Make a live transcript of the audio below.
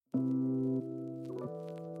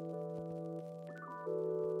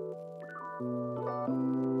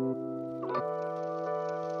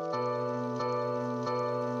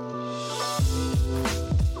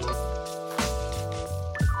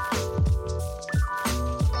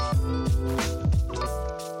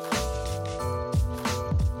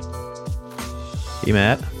Hey,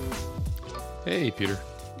 Matt. Hey, Peter.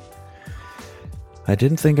 I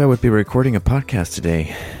didn't think I would be recording a podcast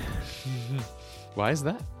today. Why is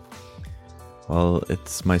that? Well,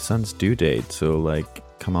 it's my son's due date, so,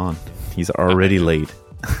 come on. He's already late.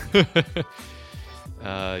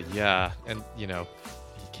 Yeah, and, he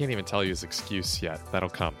can't even tell you his excuse yet. That'll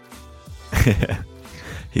come.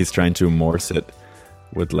 He's trying to morse it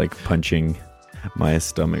with, punching my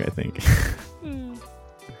stomach, I think.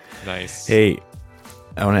 Nice. Hey,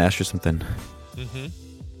 I want to ask you something.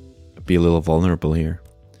 Be a little vulnerable here.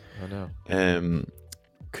 Oh, no.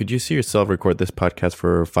 Could you see yourself record this podcast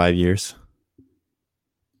for 5 years?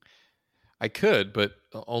 I could, but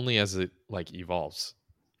only as it, evolves.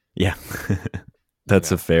 Yeah.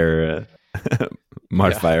 That's a fair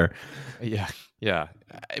modifier. Yeah.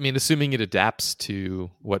 I mean, assuming it adapts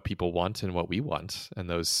to what people want and what we want, and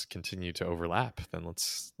those continue to overlap, then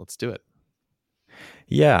let's do it.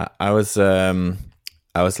 Yeah, I was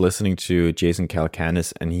listening to Jason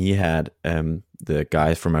Calacanis, and he had the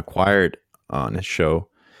guys from Acquired on his show,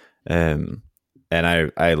 and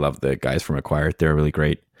I love the guys from Acquired. They're really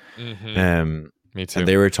great. Me too. And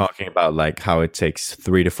they were talking about how it takes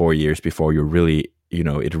 3 to 4 years before you really,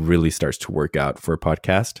 it really starts to work out for a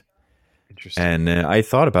podcast. Interesting. And I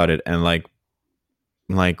thought about it, and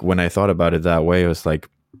when I thought about it that way, I was like,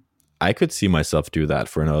 I could see myself do that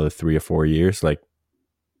for another 3 or 4 years.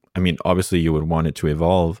 I mean, obviously you would want it to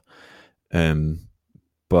evolve,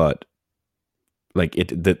 but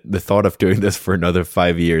the thought of doing this for another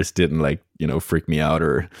 5 years didn't freak me out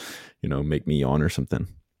or make me yawn or something.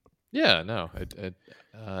 Yeah, no,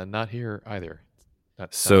 not here either.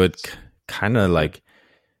 So it kind of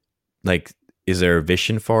is there a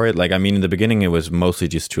vision for it? I mean, in the beginning, it was mostly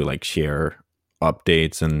just to share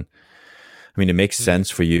updates, and I mean, it makes sense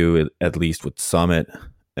for you, at least with Summit,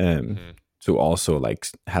 to also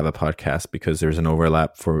have a podcast because there's an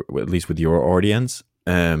overlap for at least with your audience.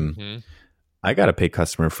 I got a paid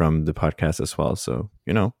customer from the podcast as well, so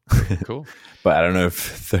Cool. But I don't know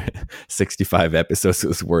if 65 episodes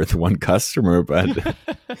is worth one customer, but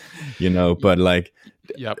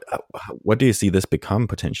Yep. What do you see this become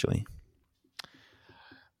potentially?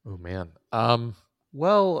 Oh man.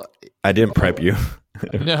 Well, I didn't prep you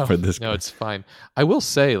no, for this. No, it's fine. I will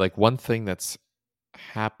say, one thing that's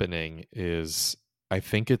happening is I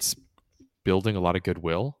think it's building a lot of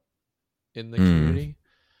goodwill in the community,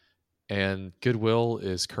 and goodwill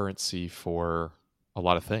is currency for a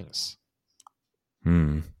lot of things.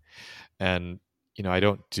 And I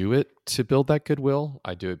don't do it to build that goodwill.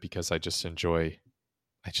 I do it because I just enjoy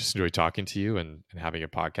talking to you and having a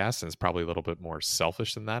podcast. And it's probably a little bit more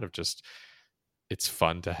selfish than that, of just, it's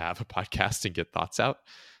fun to have a podcast and get thoughts out.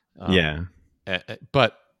 Yeah.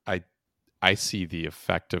 But I see the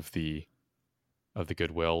effect of the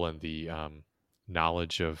goodwill and the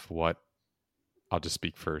knowledge of what, I'll just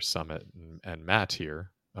speak for Summit and Matt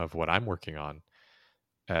here, of what I'm working on,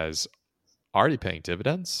 as already paying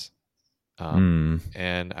dividends.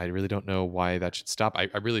 And I really don't know why that should stop. I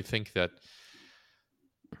really think that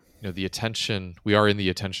the attention, we are in the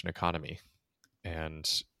attention economy,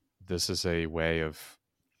 and this is a way of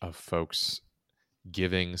folks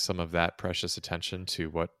giving some of that precious attention to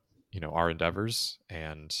what our endeavors,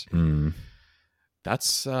 and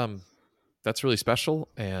that's really special.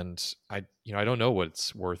 And I don't know what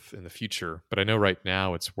it's worth in the future, but I know right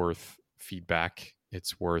now it's worth feedback.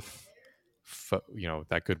 It's worth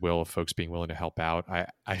that goodwill of folks being willing to help out.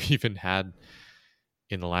 I've even had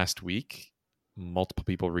in the last week multiple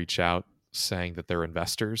people reach out saying that they're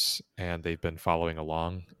investors and they've been following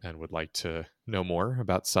along and would like to know more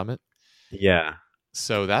about Summit. Yeah.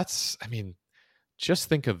 So that's, I mean, just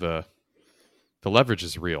think of the leverage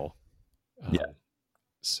is real. Yeah.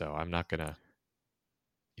 So I'm not gonna,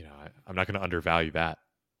 I'm not gonna undervalue that.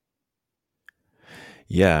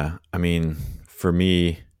 Yeah. I mean, for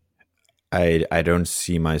me, I don't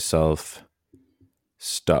see myself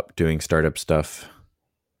stop doing startup stuff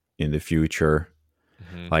in the future.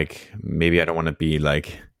 Maybe I don't want to be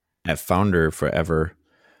a founder forever,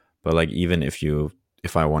 but even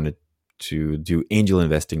if I wanted to do angel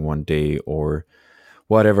investing one day or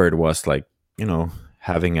whatever it was,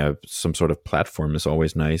 having some sort of platform is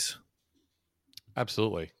always nice.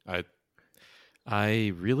 Absolutely.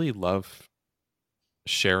 I really love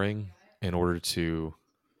sharing in order to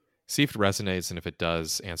see if it resonates, and if it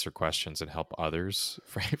does, answer questions and help others.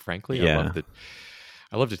 Frankly, Yeah.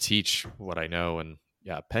 I love to teach what I know, and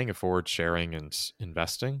paying it forward, sharing, and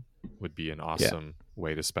investing would be an awesome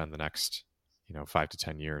way to spend the next 5 to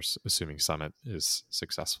 10 years, assuming Summit is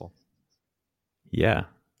successful. Yeah,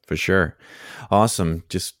 for sure. Awesome.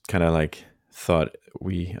 Just kind of thought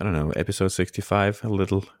I don't know, episode 65, a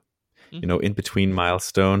little, Mhm. in between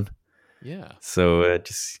milestone. Yeah. So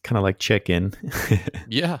just kind of like check in.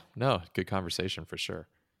 Yeah. No, good conversation for sure.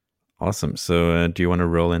 Awesome. So do you want to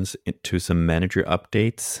roll into some manager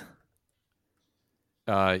updates?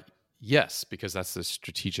 Uh, yes, because that's the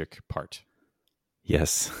strategic part.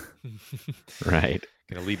 Yes. Right.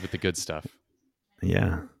 Gonna lead with the good stuff.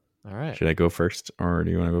 Yeah. All right. Should I go first, or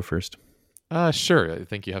do you want to go first? Sure. I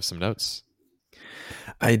think you have some notes.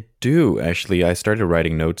 I do actually. I started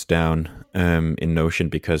writing notes down in Notion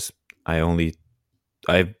because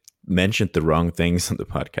I mentioned the wrong things on the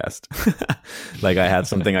podcast. Like I had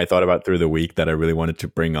something I thought about through the week that I really wanted to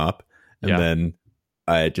bring up, and Yeah. then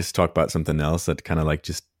I just talked about something else that kind of like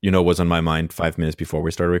just was on my mind 5 minutes before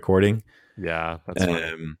we started recording. Yeah, that's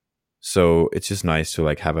funny. So it's just nice to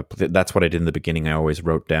like have that's what I did in the beginning. I always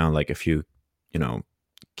wrote down like a few,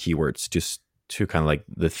 keywords just to kind of like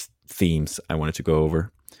the themes I wanted to go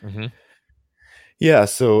over. Mm-hmm. Yeah.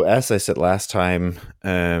 So as I said last time,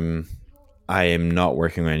 I am not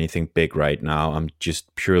working on anything big right now. I'm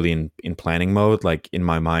just purely in planning mode. Like in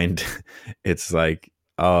my mind, it's like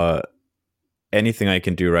anything I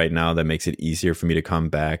can do right now that makes it easier for me to come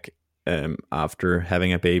back after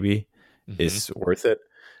having a baby is worth it.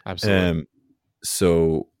 Absolutely.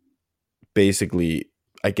 So basically,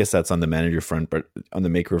 I guess that's on the manager front, but on the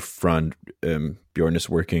maker front, Bjorn is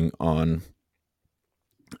working on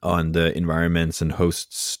the environments and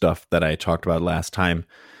host stuff that I talked about last time.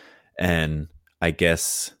 And I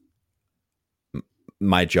guess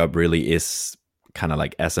my job really is kind of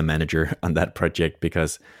like as a manager on that project,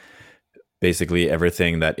 because basically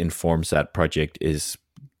everything that informs that project is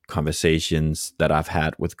conversations that I've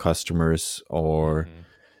had with customers, or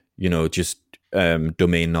just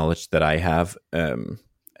domain knowledge that I have,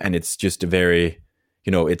 and it's just a very,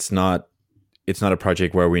 it's not a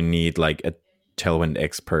project where we need like a Tailwind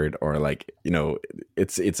expert, or like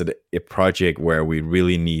it's a project where we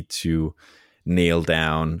really need to nail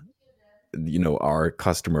down our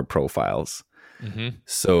customer profiles. Mm-hmm.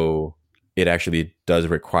 So it actually does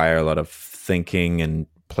require a lot of thinking and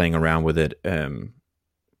playing around with it.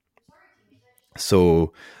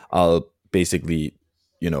 So I'll basically,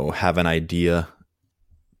 have an idea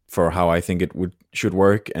for how I think it should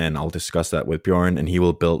work, and I'll discuss that with Bjorn, and he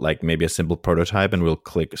will build like maybe a simple prototype, and we'll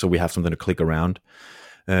click. So we have something to click around.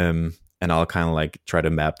 And I'll kind of like try to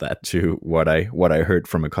map that to what I heard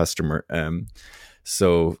from a customer.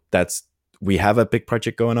 So we have a big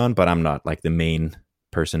project going on, but I'm not like the main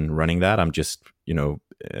person running that. I'm just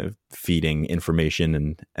feeding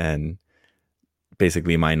information and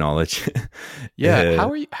basically my knowledge. Yeah. How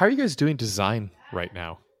are you guys doing design right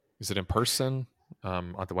now? Is it in person,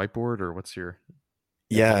 on the whiteboard, or what's your?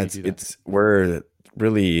 Yeah, we're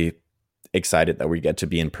really excited that we get to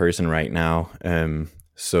be in person right now.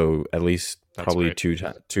 So at least probably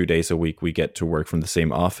 2 days a week we get to work from the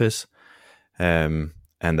same office. And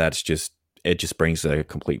it just brings a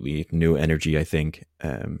completely new energy, I think.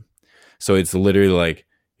 So it's literally like,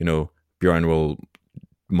 Bjorn will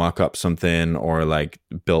mock up something or like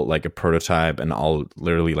build like a prototype, and I'll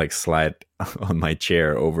literally like slide on my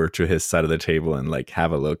chair over to his side of the table and like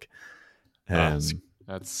have a look. That's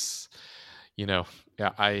yeah,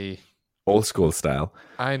 old school style.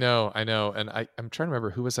 I know, and I'm trying to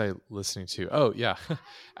remember, who was I listening to? Oh yeah,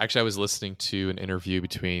 actually I was listening to an interview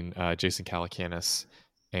between Jason Calacanis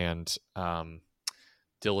and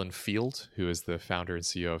Dylan Field, who is the founder and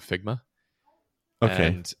CEO of Figma. Okay.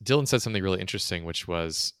 And Dylan said something really interesting, which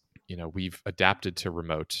was, we've adapted to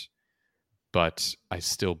remote, but I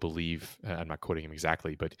still believe, I'm not quoting him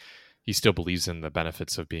exactly, but he still believes in the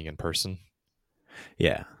benefits of being in person.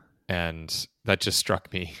 Yeah. And that just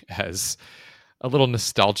struck me as a little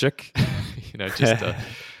nostalgic, just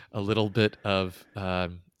a little bit of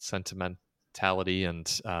sentimentality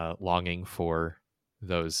and longing for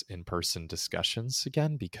those in-person discussions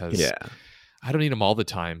again, because I don't need them all the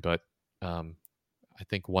time, but I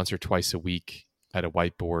think once or twice a week at a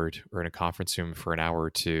whiteboard or in a conference room for an hour or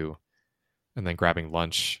two, and then grabbing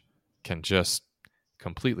lunch can just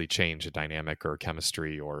completely change a dynamic or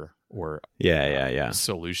chemistry or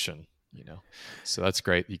solution, So that's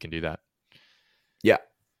great. You can do that. Yeah.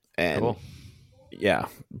 And cool. Yeah,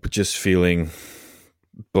 but just feeling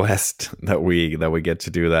blessed that we get to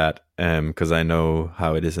do that. Because I know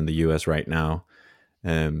how it is in the US right now.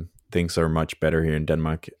 Things are much better here in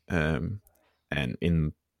Denmark. And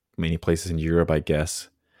in many places in Europe, I guess.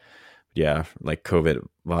 Yeah, like COVID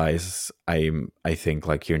wise, I think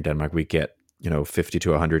like here in Denmark we get 50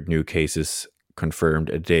 to 100 new cases confirmed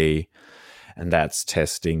a day, and that's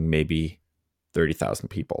testing maybe 30,000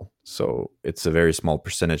 people. So it's a very small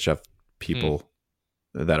percentage of people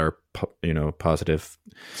that are positive.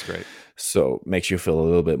 It's great. So makes you feel a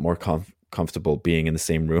little bit more comfortable being in the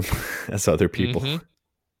same room as other people.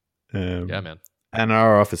 Yeah, man. And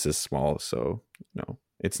our office is small, so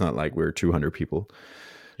it's not like we're 200 people.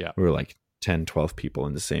 Yeah, we're like 10, 12 people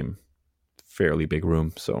in the same fairly big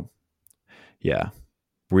room. So yeah,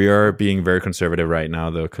 we are being very conservative right now,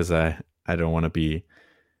 though, because I don't want to be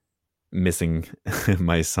missing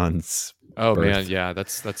my son's birth. Man, yeah,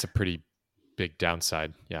 that's a pretty big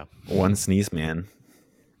downside. Yeah, one sneeze, man.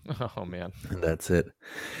 Oh man, and that's it.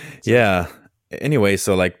 Yeah. Anyway,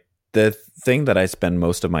 so like the thing that I spent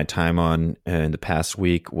most of my time on in the past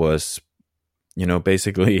week was,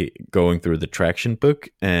 basically going through the Traction book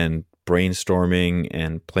and brainstorming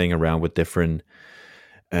and playing around with different,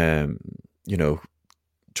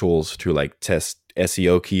 tools to like test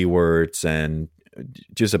SEO keywords and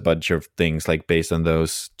just a bunch of things like based on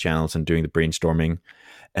those channels and doing the brainstorming.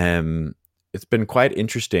 It's been quite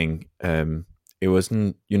interesting. It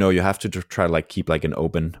wasn't, you have to try to like keep like an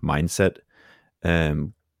open mindset.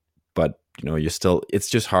 But it's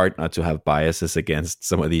just hard not to have biases against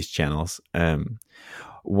some of these channels.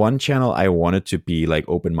 One channel I wanted to be like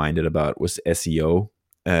open-minded about was SEO.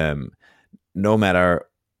 No matter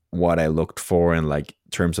what I looked for in like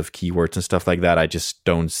terms of keywords and stuff like that, I just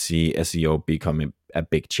don't see SEO becoming a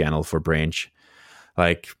big channel for Branch.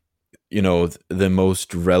 Like, the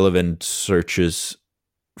most relevant searches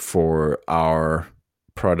for our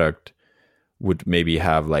product would maybe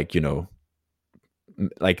have like,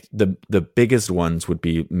 like the biggest ones would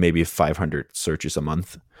be maybe 500 searches a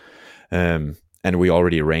month. And we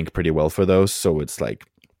already rank pretty well for those. So it's like,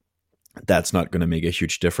 that's not going to make a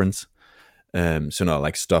huge difference. So no,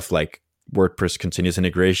 like stuff like WordPress continuous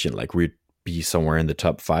integration, like we'd be somewhere in the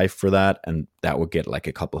top 5 for that. And that would get like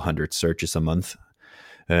a couple hundred searches a month.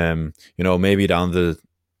 Maybe down the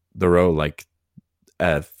road, like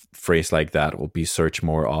a phrase like that will be searched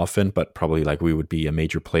more often, but probably like we would be a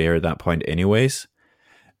major player at that point anyways.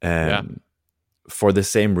 For the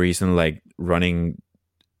same reason, like running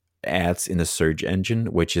ads in a search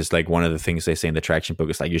engine, which is like one of the things they say in the Traction book,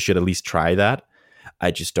 is like you should at least try that.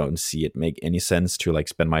 I just don't see it make any sense to like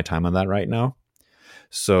spend my time on that right now.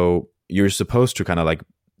 So you're supposed to kind of like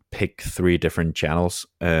pick 3 different channels,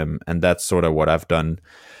 and that's sort of what I've done.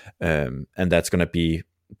 And that's going to be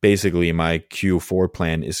basically my Q4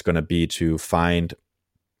 plan is going to be to find,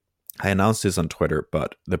 I announced this on Twitter,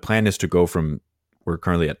 but the plan is to go from, we're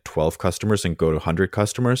currently at 12 customers and go to 100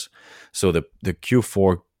 customers. So the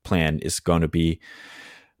Q4 plan is going to be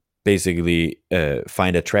basically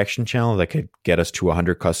find a Traction channel that could get us to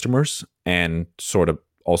 100 customers and sort of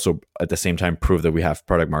also at the same time prove that we have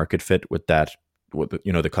product market fit with that, with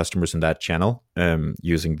the customers in that channel,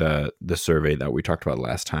 using the survey that we talked about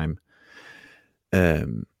last time.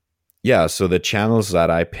 So the channels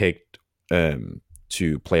that I picked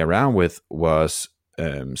to play around with was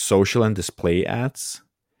social and display ads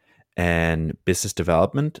and business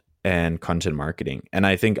development and content marketing. And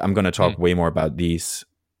I think I'm going to talk way more about these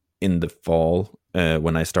in the fall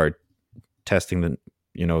when I start testing the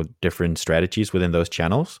different strategies within those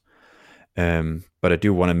channels. But I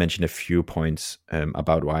do want to mention a few points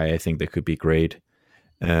about why I think they could be great.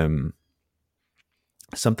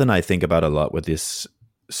 Something I think about a lot with this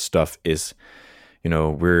stuff is,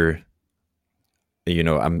 I'm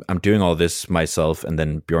doing all this myself, and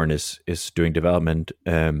then Bjorn is doing development.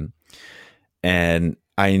 And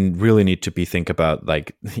I really need to think about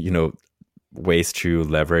like, ways to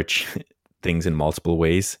leverage things in multiple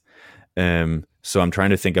ways. So I'm trying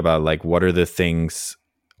to think about like, what are the things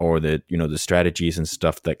or the strategies and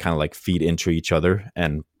stuff that kind of like feed into each other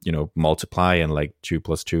and, multiply, and like 2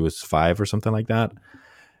 + 2 is 5 or something like that.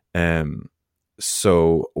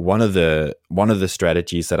 So one of the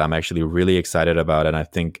strategies that I'm actually really excited about, and I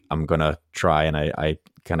think I'm going to try, and I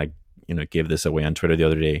kind of, gave this away on Twitter the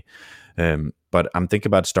other day. But I'm thinking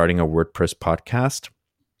about starting a WordPress podcast.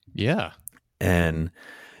 Yeah. And,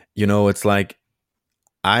 it's like,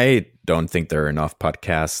 I don't think there are enough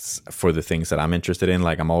podcasts for the things that I'm interested in.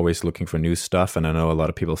 Like, I'm always looking for new stuff, and I know a lot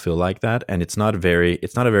of people feel like that. And it's not a very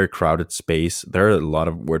crowded space. There are a lot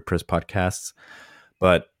of WordPress podcasts,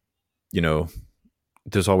 but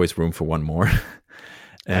there's always room for one more.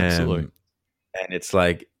 Absolutely. And it's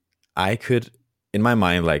like, I could, in my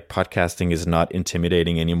mind, like podcasting is not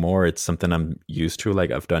intimidating anymore. It's something I'm used to.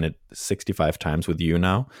 Like, I've done it 65 times with you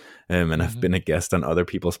now, and I've been a guest on other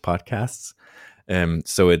people's podcasts.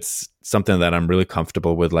 So it's something that I'm really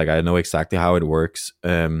comfortable with. Like, I know exactly how it works.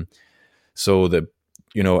 So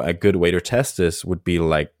a good way to test this would be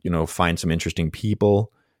like, find some interesting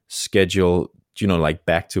people, schedule like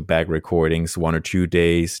back-to-back recordings, 1 or 2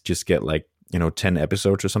 days, just get like 10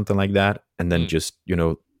 episodes or something like that, and then just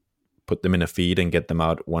put them in a feed and get them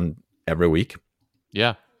out one every week.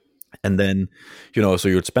 Yeah. And then so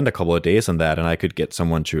you would spend a couple of days on that, and I could get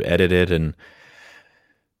someone to edit it, and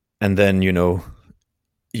then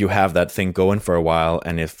you have that thing going for a while,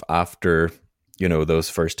 and if after those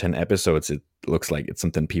first 10 episodes it looks like it's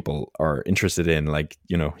something people are interested in, like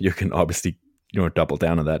you can obviously double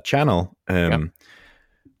down on that channel.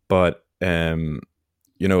 But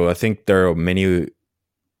I think there are many,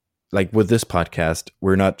 like with this podcast,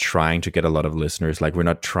 we're not trying to get a lot of listeners, like we're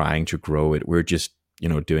not trying to grow it, we're just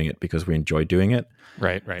doing it because we enjoy doing it.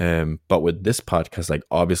 Right. But with this podcast, like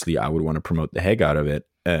obviously I would want to promote the heck out of it.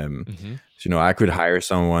 So I could hire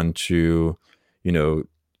someone to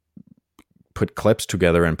put clips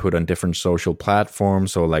together and put on different social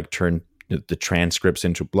platforms, or like turn the transcripts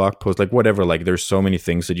into blog posts, like whatever. Like there's so many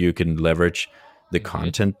things that you can leverage the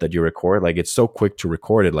content that you record. Like it's so quick to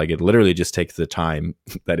record it, like it literally just takes the time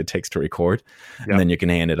that it takes to record. And then you can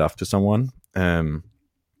hand it off to someone,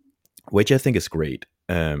 which I think is great.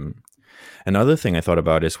 Another thing I thought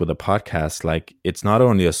about is with a podcast, like it's not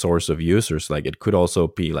only a source of users, like it could also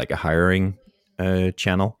be like a hiring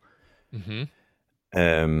channel.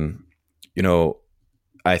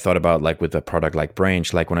 I thought about like with a product like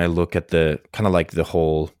Branch, like when I look at the kind of like the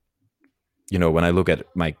whole, when I look at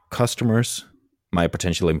my customers, my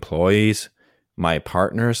potential employees, my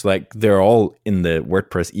partners, like they're all in the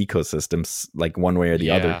WordPress ecosystems, like one way or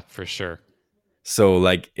the other. Yeah, for sure. So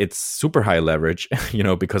like it's super high leverage,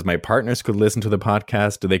 because my partners could listen to the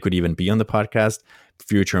podcast, or they could even be on the podcast.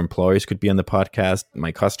 Future employees could be on the podcast.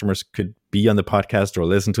 My customers could be on the podcast or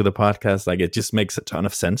listen to the podcast. Like it just makes a ton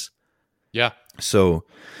of sense. Yeah. So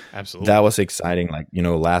absolutely, that was exciting. Like,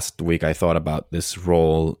 last week I thought about this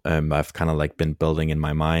role. I've kind of like been building in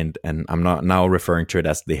my mind, and I'm not now referring to it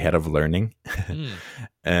as the head of learning.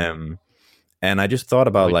 And I just thought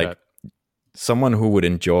about like someone who would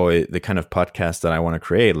enjoy the kind of podcast that I want to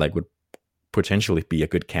create, like would potentially be a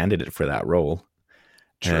good candidate for that role.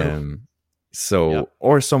 True.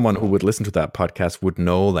 Or someone who would listen to that podcast would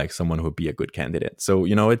know like someone who would be a good candidate. So,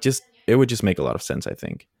 it would just make a lot of sense, I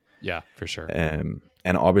think. Yeah, for sure. And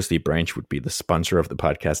obviously Branch would be the sponsor of the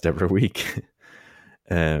podcast every week.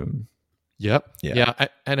 Yeah.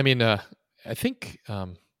 I mean, I think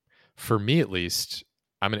for me at least,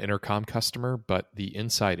 I'm an Intercom customer, but the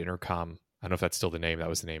Inside Intercom, I don't know if that's still the name. That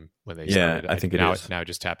was the name when they started. I think now, it is. Now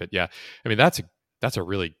just tap it. Yeah. I mean, that's a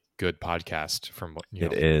really good podcast from what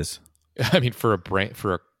it is. I mean, for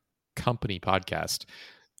a company podcast,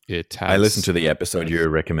 it has. I listened to the episode you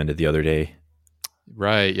recommended the other day.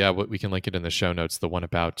 Right. Yeah. We can link it in the show notes. The one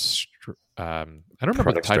about, I don't remember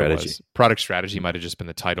what the title strategy. was. Product strategy might have just been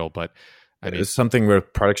the title, but I mean, it's something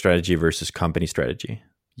with product strategy versus company strategy.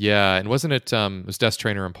 Yeah. And wasn't it, was Des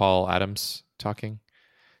Traynor and Paul Adams talking?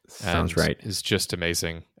 Sounds right. It's just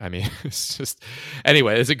amazing. I mean,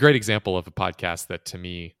 anyway, it's a great example of a podcast that to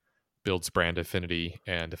me builds brand affinity.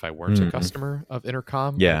 And if I weren't a customer of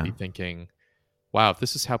Intercom, I'd be thinking, wow, if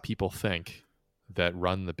this is how people think that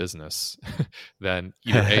run the business, then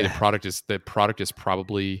either A, the product is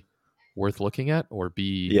probably worth looking at, or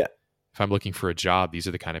B, if I'm looking for a job, these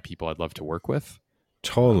are the kind of people I'd love to work with.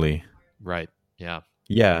 Totally. Right. Yeah.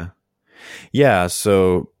 Yeah.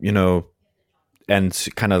 So, and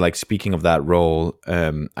kind of like speaking of that role,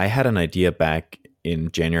 I had an idea back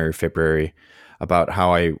in January, February about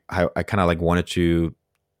how I kind of like wanted to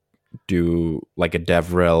do like a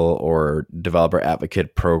DevRel or developer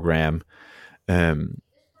advocate program.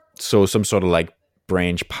 So some sort of like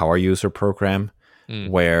Branch power user program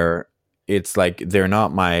where it's like they're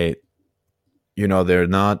not they're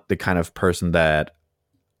not the kind of person that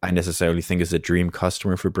I necessarily think is a dream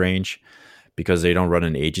customer for Branch, because they don't run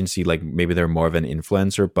an agency. Like maybe they're more of an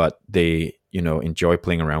influencer, but they enjoy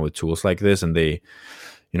playing around with tools like this, and they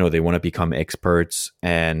want to become experts,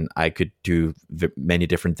 and I could do many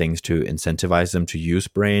different things to incentivize them to use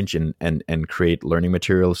Branch and create learning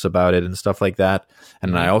materials about it and stuff like that.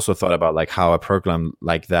 And I also thought about like how a program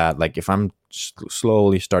like that, like if I'm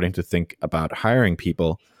slowly starting to think about hiring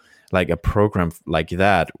people, like a program like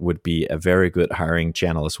that would be a very good hiring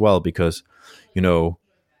channel as well, because,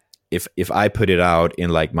 if I put it out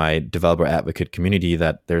in like my developer advocate community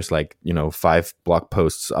that there's like, 5 blog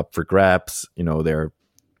posts up for grabs, they're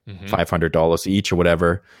 $500 each or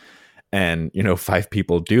whatever, and 5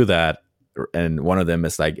 people do that, and one of them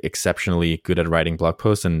is like exceptionally good at writing blog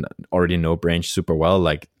posts and already know Branch super well,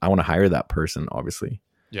 like I want to hire that person, obviously.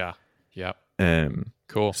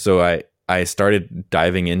 Cool. So I started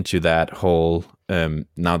diving into that whole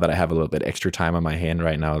now that I have a little bit extra time on my hand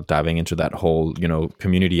right now, diving into that whole,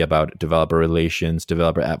 community about developer relations,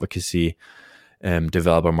 developer advocacy,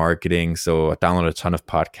 developer marketing. So I downloaded a ton of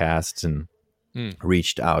podcasts and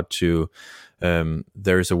reached out to,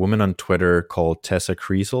 there's a woman on Twitter called Tessa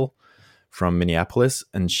Kriesel from Minneapolis,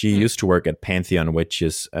 and she used to work at Pantheon, which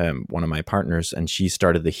is one of my partners, and she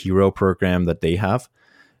started the Hero program that they have.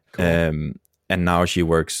 Cool. And now she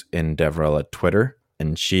works in DevRel at Twitter,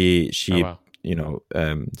 and she Oh, wow.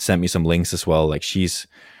 sent me some links as well. Like, she's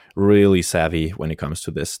really savvy when it comes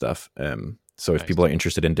to this stuff. So if Nice. people are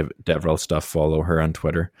interested in DevRel stuff, follow her on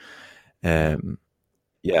Twitter.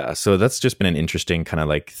 Yeah, so that's just been an interesting kind of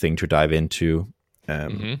like thing to dive into.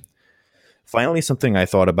 Finally, something I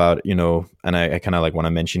thought about, and I kind of like want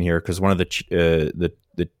to mention here, because one of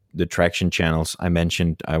the traction channels I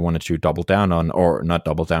mentioned I wanted to double down on, or not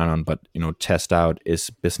double down on, but test out, is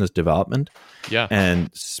business development. Yeah. And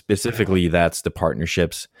specifically, that's the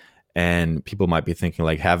partnerships. And people might be thinking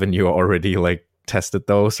like, haven't you already like tested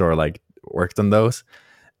those or like worked on those?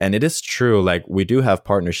 And it is true. Like, we do have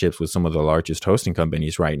partnerships with some of the largest hosting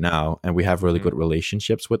companies right now, and we have really good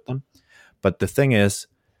relationships with them. But the thing is,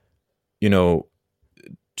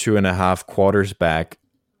 2.5 quarters back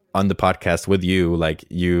on the podcast with you, like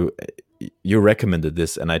you recommended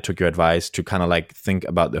this, and I took your advice to kind of like think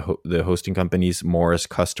about the hosting companies more as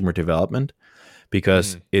customer development,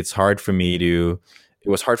 because it was hard for me to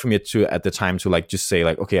at the time to like just say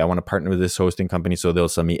like, okay, I want to partner with this hosting company, so they'll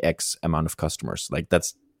send me X amount of customers. Like,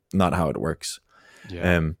 that's not how it works.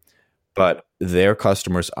 Yeah. But their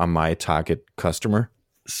customers are my target customer,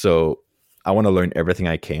 so I want to learn everything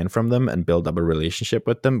I can from them and build up a relationship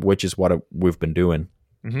with them, which is what we've been doing.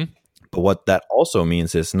 But what that also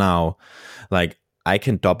means is now, like, I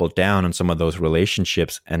can double down on some of those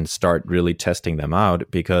relationships and start really testing them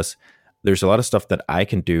out, because there's a lot of stuff that I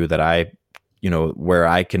can do that where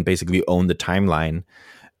I can basically own the timeline.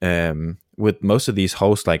 With most of these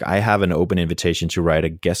hosts, like, I have an open invitation to write a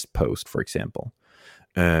guest post, for example.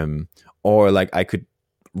 Or like, I could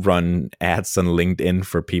run ads on LinkedIn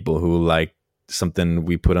for people who like something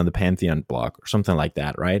we put on the Pantheon blog or something like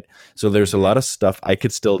that, right? So there's a lot of stuff I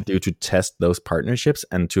could still do to test those partnerships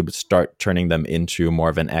and to start turning them into more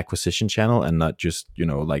of an acquisition channel and not just,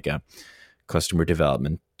 like a customer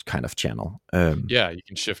development kind of channel. Yeah, you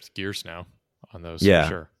can shift gears now on those. Yeah. For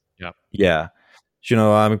sure. Yeah. Yeah.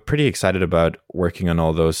 I'm pretty excited about working on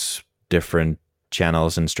all those different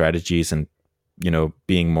channels and strategies, and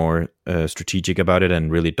being more strategic about it, and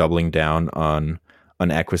really doubling down on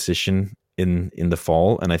acquisition in the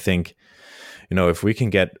fall. And I think if we can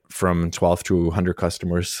get from 12 to 100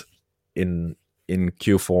 customers in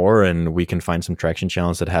Q4, and we can find some traction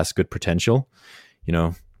channels that has good potential,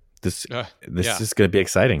 this is going to be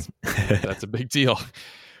exciting. That's a big deal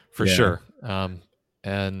for Yeah. sure.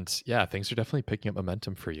 And yeah, things are definitely picking up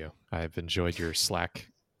momentum for you. I've enjoyed your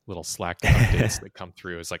little Slack updates that come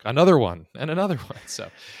through. It's like another one and another one. So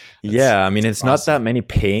yeah, I mean, it's awesome. not that many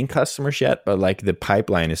paying customers yet, but like the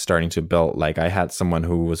pipeline is starting to build. Like, I had someone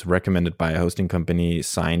who was recommended by a hosting company,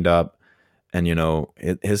 signed up, and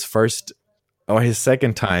his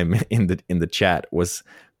second time in the chat was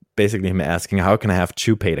basically him asking, how can I have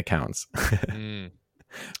 2 paid accounts?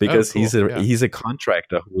 Because cool. he's a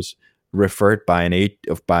contractor who's referred by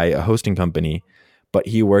a hosting company, but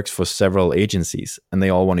he works for several agencies, and they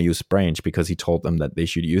all want to use Branch because he told them that they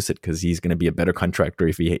should use it because he's going to be a better contractor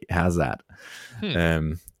if he has that.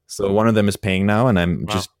 So one of them is paying now, and I'm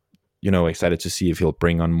just excited to see if he'll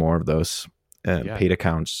bring on more of those paid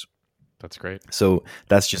accounts. That's great. So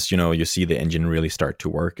that's just you see the engine really start to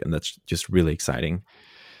work, and that's just really exciting.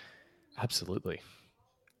 Absolutely.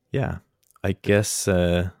 Yeah, I guess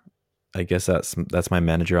that's my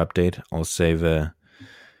manager update.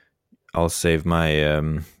 I'll save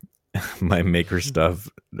my my maker stuff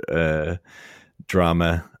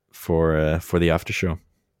drama for the after show.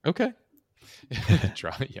 Okay.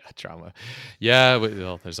 Drama. Yeah,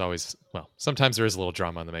 well, there's always, sometimes there is a little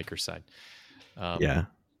drama on the maker side. Yeah,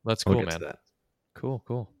 that's cool, man.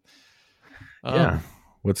 Cool. Yeah,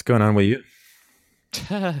 what's going on with you?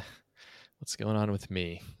 What's going on with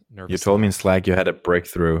me? You told me in Slack you had a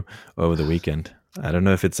breakthrough over the weekend. I don't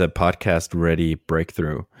know if it's a podcast ready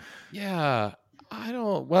breakthrough. Yeah, I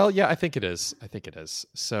don't. Well, yeah, I think it is.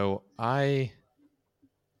 So I've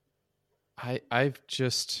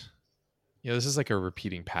just, this is like a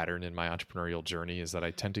repeating pattern in my entrepreneurial journey, is that I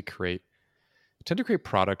tend to create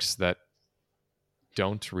products that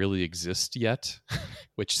don't really exist yet,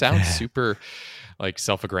 which sounds super like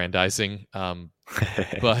self-aggrandizing.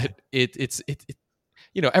 But it's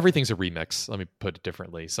everything's a remix. Let me put it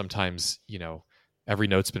differently. Sometimes, every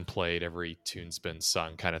note's been played, every tune's been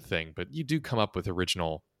sung kind of thing, but you do come up with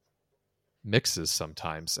original mixes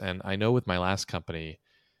sometimes. And I know with my last company,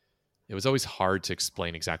 it was always hard to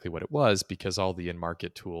explain exactly what it was because all the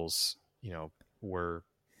in-market tools, were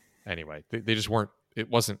anyway, they just weren't, it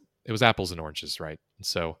was apples and oranges, right? And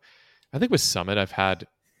so I think with Summit, I've had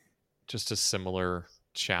just a similar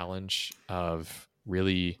challenge of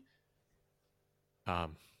really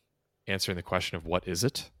answering the question of what is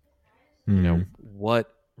it?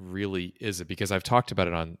 What really is it? Because I've talked about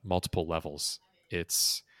it on multiple levels.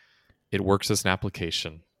 It works as an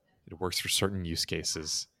application. It works for certain use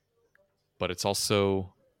cases, but it's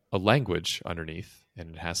also a language underneath,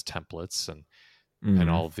 and it has templates and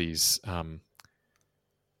all of these.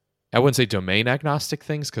 I wouldn't say domain agnostic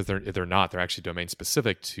things because they're not. They're actually domain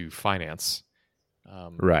specific to finance.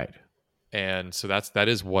 Right. And so that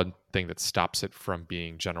is one thing that stops it from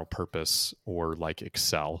being general purpose or like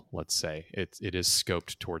Excel, let's say. It is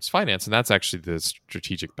scoped towards finance, and that's actually the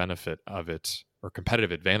strategic benefit of it or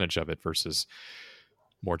competitive advantage of it versus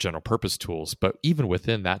more general purpose tools. But even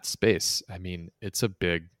within that space, I mean, it's a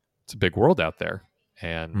big world out there.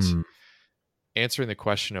 And answering the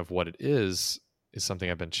question of what it is something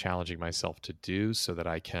I've been challenging myself to do so that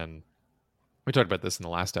I can, we talked about this in the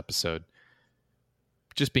last episode,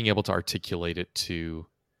 just being able to articulate it to,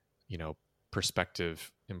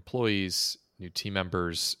 prospective employees, new team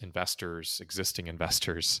members, investors, existing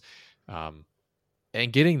investors, and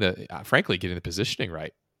getting the positioning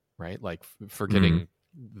right? Like for getting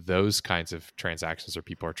those kinds of transactions where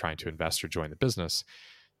people are trying to invest or join the business,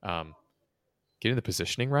 getting the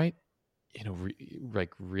positioning right,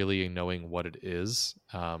 like really knowing what it is.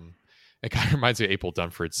 It kind of reminds me of April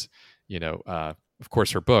Dunford's, of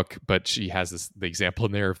course, her book, but she has the example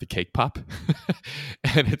in there of the cake pop.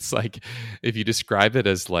 And it's like, if you describe it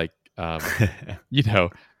as like, a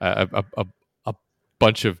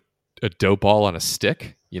bunch of a dough ball on a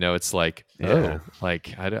stick, it's like,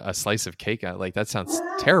 like a slice of cake. Like that sounds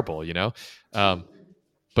terrible,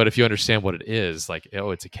 but if you understand what it is, like,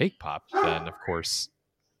 it's a cake pop, then of course,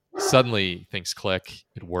 suddenly things click,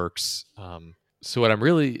 it works. So what I'm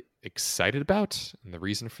really excited about, and the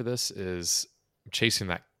reason for this is chasing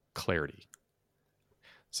that clarity.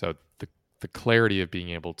 So the clarity of being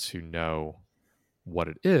able to know what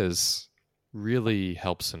it is really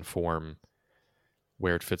helps inform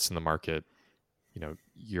where it fits in the market,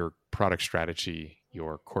 your product strategy,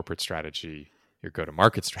 your corporate strategy, your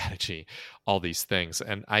go-to-market strategy, all these things.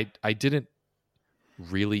 And I didn't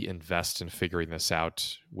really invest in figuring this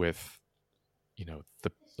out with,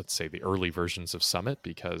 let's say the early versions of Summit,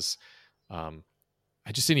 because I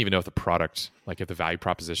just didn't even know if the product, like if the value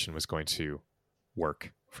proposition was going to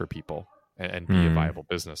work for people and be a viable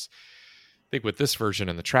business. I think with this version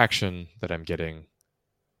and the traction that I'm getting,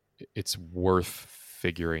 it's worth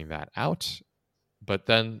figuring that out. But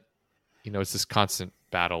then, it's this constant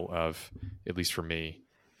battle of, at least for me,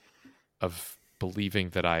 of believing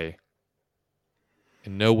that I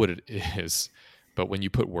know what it is, but when you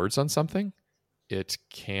put words on something, it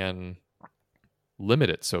can limit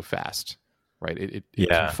it so fast, right? It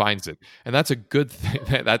confines it. And that's a good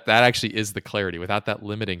thing. That actually is the clarity. Without that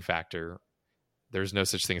limiting factor, there's no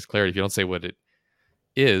such thing as clarity. If you don't say what it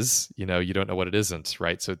is, you don't know what it isn't,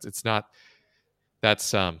 right? So it's not,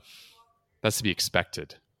 that's to be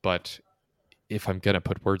expected. But if I'm going to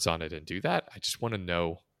put words on it and do that, I just want to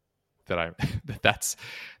know that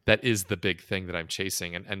that is the big thing that I'm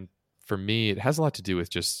chasing. And for me, it has a lot to do with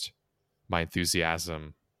just my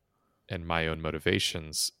enthusiasm and my own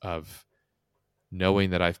motivations of knowing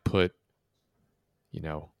that I've put,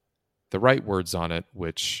 the right words on it,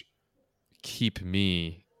 which keep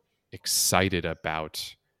me excited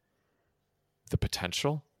about the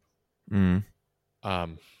potential,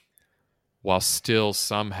 while still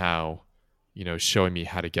somehow, showing me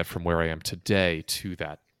how to get from where I am today to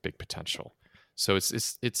that big potential. So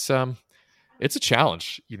it's a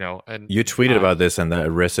challenge, and you tweeted about this, and that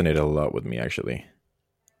resonated a lot with me, actually.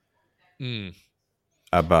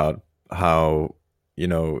 About how,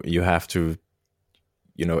 you have to,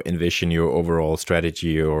 envision your overall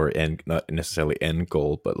strategy or not necessarily end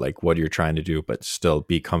goal, but like what you're trying to do, but still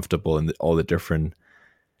be comfortable in all the different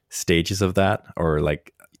stages of that, or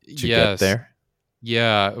like to get there.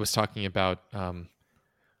 Yeah, I was talking about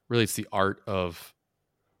really it's the art of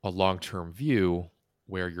a long-term view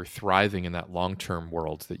where you're thriving in that long-term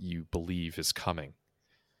world that you believe is coming.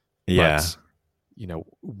 Yeah. But,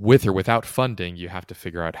 with or without funding, you have to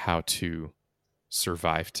figure out how to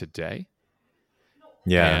survive today.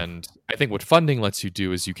 Yeah. And I think what funding lets you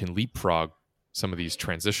do is you can leapfrog some of these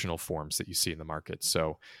transitional forms that you see in the market.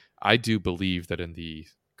 So I do believe that in the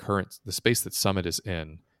the space that Summit is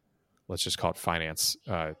in, let's just call it finance,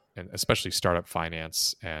 and especially startup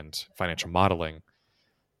finance and financial modeling,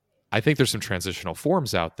 I think there's some transitional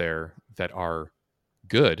forms out there that are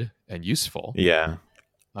good and useful. Yeah.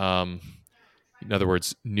 In other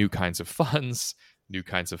words, new kinds of funds, new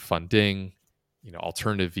kinds of funding,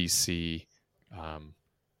 alternative VC,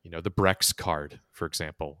 the Brex card, for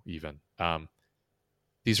example, even.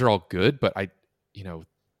 These are all good, but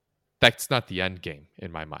that's not the end game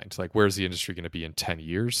in my mind. Like, where's the industry going to be in 10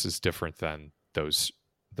 years is different than those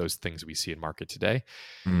things we see in market today.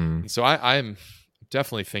 And so I'm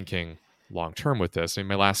definitely thinking long term with this. I mean,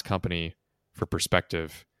 my last company, for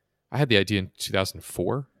perspective, I had the idea in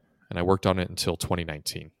 2004 and I worked on it until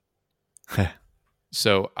 2019.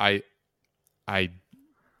 So I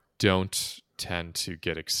don't tend to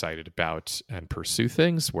get excited about and pursue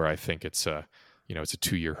things where I think it's a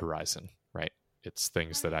 2-year horizon, right? It's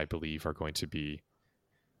things that I believe are going to be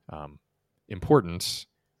important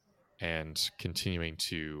and continuing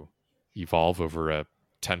to evolve over a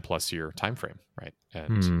 10 plus year time frame, right?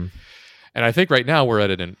 And I think right now we're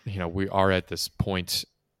at this point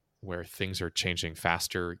where things are changing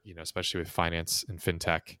faster, especially with finance and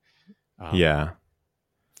fintech.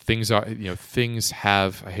 Things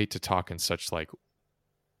have, I hate to talk in such like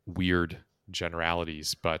weird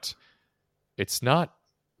generalities, but it's not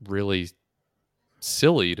really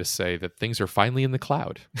silly to say that things are finally in the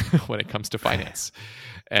cloud when it comes to finance.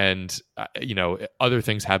 And, other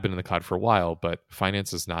things have been in the cloud for a while, but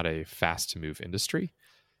finance is not a fast to move industry.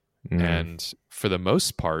 And for the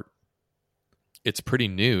most part, it's pretty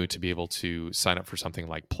new to be able to sign up for something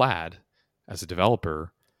like Plaid as a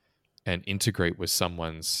developer and integrate with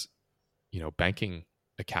someone's, banking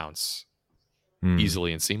accounts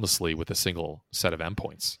easily and seamlessly with a single set of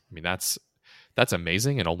endpoints. I mean, that's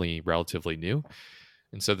amazing and only relatively new.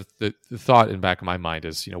 And so the thought in the back of my mind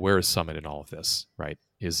is, where is Summit in all of this, right?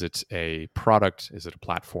 Is it a product? Is it a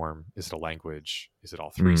platform? Is it a language? Is it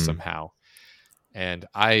all three somehow? And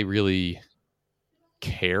I really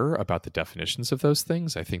care about the definitions of those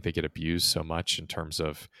things. I think they get abused so much in terms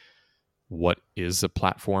of what is a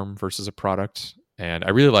platform versus a product. And I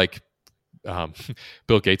really like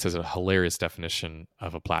Bill Gates has a hilarious definition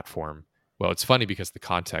of a platform. Well, it's funny because the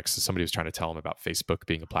context is somebody was trying to tell him about Facebook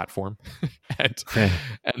being a platform.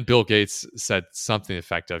 and Bill Gates said something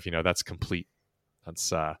effective, that's complete.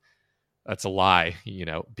 That's a lie,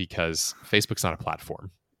 because Facebook's not a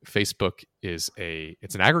platform. Facebook it's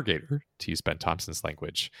an aggregator, to use Ben Thompson's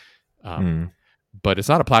language. But it's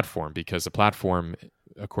not a platform, because a platform,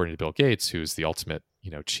 according to Bill Gates, who's the ultimate,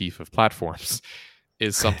 chief of platforms,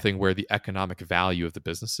 is something where the economic value of the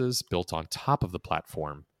businesses built on top of the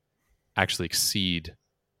platform actually exceed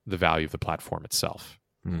the value of the platform itself.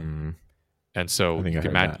 And so you can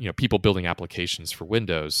imagine, people building applications for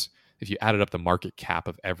Windows, if you added up the market cap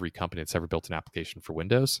of every company that's ever built an application for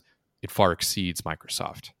Windows, it far exceeds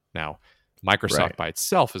Microsoft. Now, Microsoft by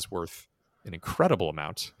itself is worth an incredible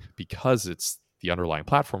amount because it's the underlying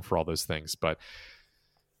platform for all those things. But,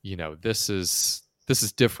 this is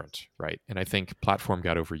different, right? And I think platform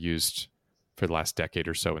got overused for the last decade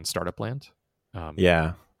or so in startup land.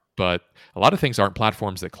 But a lot of things aren't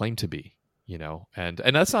platforms that claim to be, and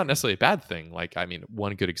that's not necessarily a bad thing. Like, I mean,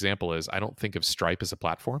 one good example is I don't think of Stripe as a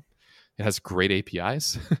platform. It has great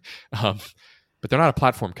APIs, but they're not a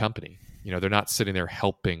platform company. They're not sitting there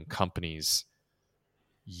helping companies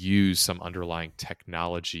use some underlying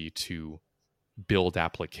technology to build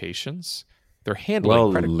applications. They're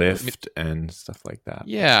handling Lyft and stuff like that.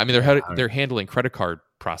 Yeah, I mean, they're handling credit card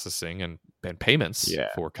processing and payments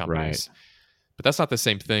for companies. Right. But that's not the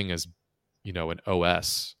same thing as, an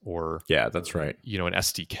OS or that's right. An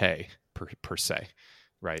SDK per se,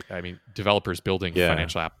 right? I mean, developers building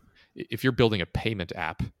financial app. If you're building a payment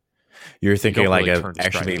app, you're thinking like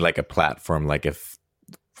a platform.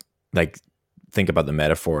 Think about the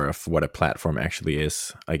metaphor of what a platform actually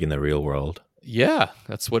is, like in the real world. Yeah,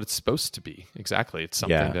 that's what it's supposed to be. Exactly. It's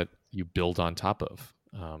something that you build on top of.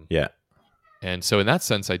 And so in that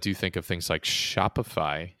sense, I do think of things like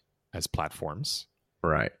Shopify as platforms.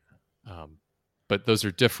 Right. But those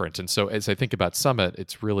are different. And so as I think about Summit,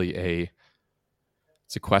 it's really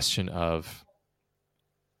it's a question of,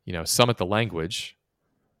 Summit the language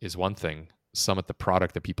is one thing. Summit the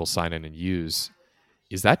product that people sign in and use.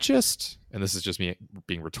 Is that just, and this is just me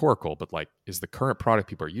being rhetorical, but like, is the current product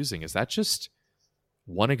people are using, is that just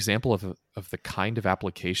one example of the kind of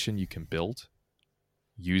application you can build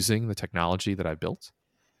using the technology that I built,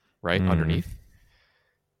 right, underneath?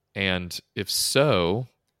 And if so,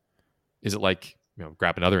 is it like,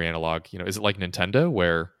 grab another analog, is it like Nintendo,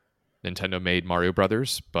 where Nintendo made Mario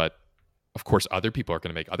Brothers, but of course, other people are going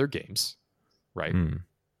to make other games, right? Mm.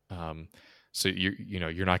 Um, so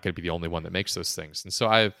you're not going to be the only one that makes those things. And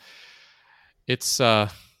so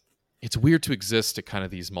it's weird to exist at kind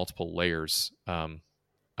of these multiple layers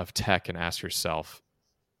of tech and ask yourself,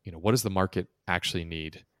 what does the market actually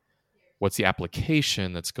need? What's the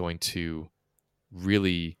application that's going to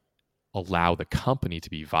really allow the company to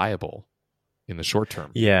be viable in the short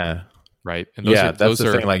term? Yeah. Right. And That's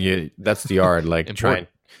the thing. Like that's the art. Like trying,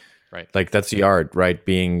 right? Like that's the art, right?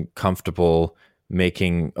 Being comfortable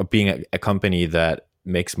being a company that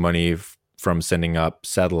makes money from sending up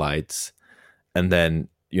satellites, and then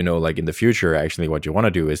like in the future, actually, what you want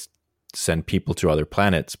to do is send people to other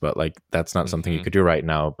planets. But like that's not something you could do right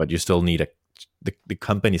now. But you still need the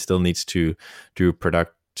company still needs to do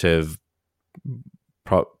productive,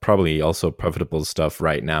 probably also profitable stuff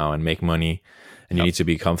right now and make money. And you need to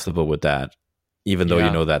be comfortable with that, even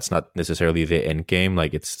though that's not necessarily the end game.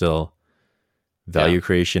 Like it's still value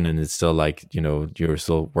creation, and it's still like you're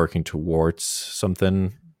still working towards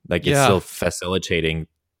something. Like it's still facilitating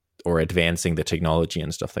or advancing the technology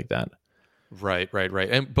and stuff like that. Right.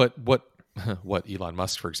 And but what Elon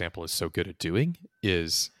Musk, for example, is so good at doing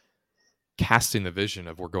is casting the vision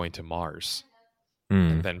of we're going to Mars,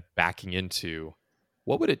 and then backing into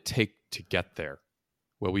what would it take to get there?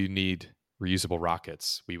 Well, we need reusable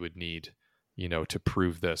rockets. We would need, to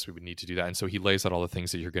prove this. We would need to do that. And so he lays out all the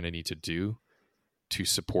things that you're going to need to do to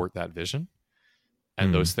support that vision.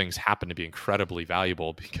 And those things happen to be incredibly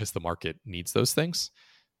valuable because the market needs those things.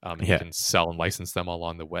 You can sell and license them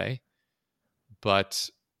along the way. But,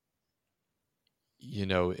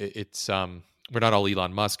 it's we're not all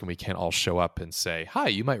Elon Musk, and we can't all show up and say, "Hi,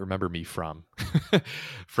 you might remember me from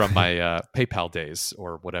from my PayPal days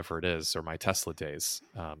or whatever it is, or my Tesla days."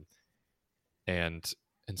 And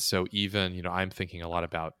so even I'm thinking a lot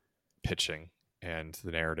about pitching and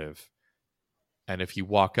the narrative. And if you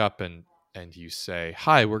walk up and you say,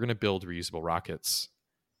 "Hi, we're going to build reusable rockets,"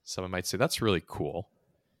 someone might say, "That's really cool."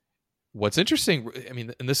 What's interesting, I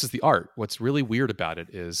mean, and this is the art. What's really weird about it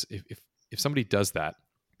is if somebody does that,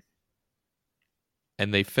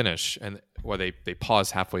 and they finish, or they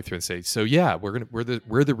pause halfway through and say, "So yeah, we're the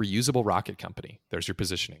reusable rocket company." There's your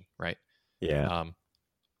positioning, right? Yeah.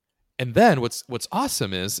 And then what's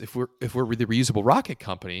awesome is if we're the reusable rocket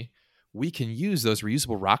company, we can use those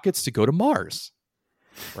reusable rockets to go to Mars,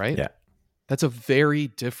 right? Yeah. That's a very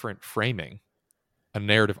different framing, a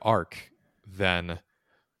narrative arc than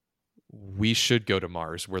we should go to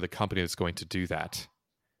Mars. We're the company that's going to do that.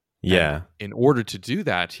 Yeah. And in order to do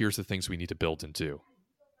that, here's the things we need to build and do.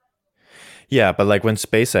 Yeah, but like when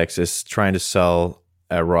SpaceX is trying to sell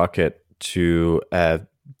a rocket to a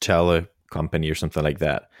tele company or something like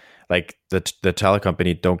that, like the tele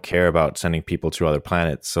company don't care about sending people to other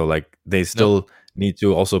planets. So like they still need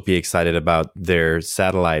to also be excited about their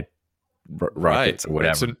satellite rockets or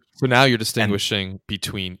whatever. Right. So now you're distinguishing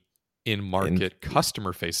between in-market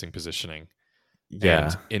customer-facing positioning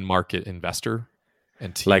and in-market investor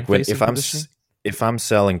and team like if I'm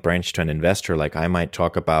selling Branch to an investor, like I might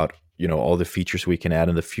talk about all the features we can add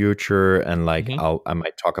in the future, and like I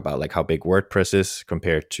might talk about like how big WordPress is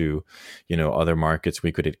compared to other markets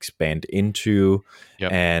we could expand into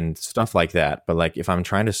and stuff like that. But like if I'm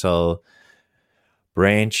trying to sell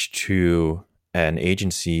Branch to an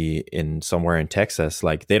agency in somewhere in Texas,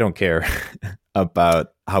 like they don't care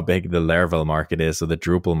about how big the Laravel market is or the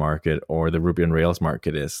Drupal market or the Ruby on Rails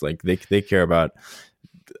market is. Like they care about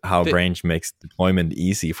how Branch makes deployment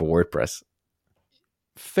easy for WordPress.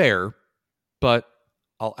 Fair, but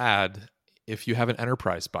I'll add, if you have an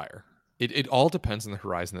enterprise buyer, it all depends on the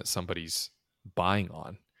horizon that somebody's buying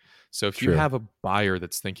on. So if you have a buyer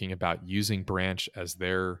that's thinking about using Branch as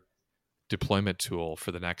their deployment tool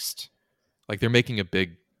for the next, like they're making a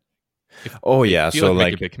big, so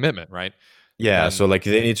like a big commitment, right? Yeah, so like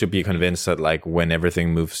they need to be convinced that like when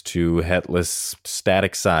everything moves to headless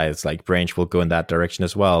static sites, like Branch will go in that direction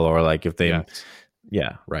as well. Or like if they,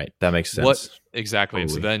 right, that makes sense. Exactly. And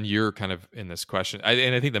so then you're kind of in this question,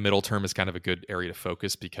 and I think the middle term is kind of a good area to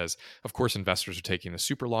focus because, of course, investors are taking the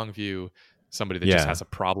super long view. Somebody that just has a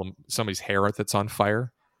problem, somebody's hair that's on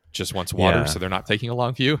fire, just wants water, so they're not taking a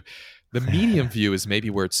long view. The medium view is maybe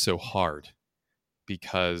where it's so hard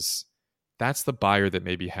because that's the buyer that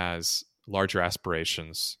maybe has larger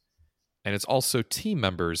aspirations, and it's also team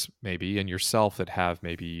members maybe and yourself that have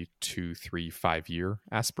maybe 2, 3, 5 year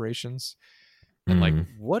aspirations. And like,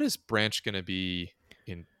 what is Branch going to be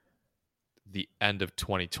in the end of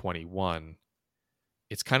 2021?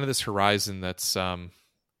 It's kind of this horizon that's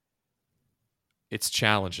it's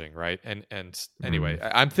challenging, right? And anyway,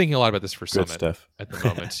 I'm thinking a lot about this for Good Summit stuff. at the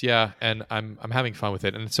moment. Yeah, and I'm having fun with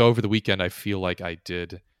it. And so over the weekend, I feel like I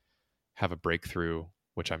did have a breakthrough,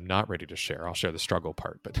 which I'm not ready to share. I'll share the struggle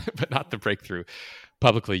part, but but not the breakthrough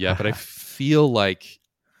publicly yet. But I feel like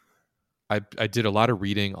I did a lot of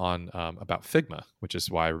reading on about Figma, which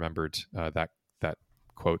is why I remembered that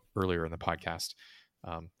quote earlier in the podcast.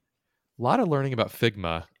 A lot of learning about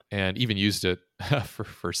Figma, and even used it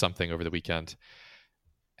for something over the weekend.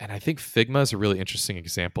 And I think Figma is a really interesting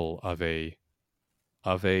example of a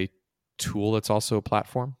tool that's also a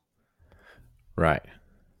platform. Right.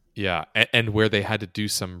 Yeah, and where they had to do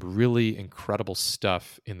some really incredible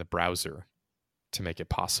stuff in the browser to make it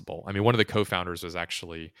possible. I mean, one of the co-founders was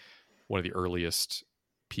actually one of the earliest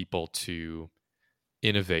people to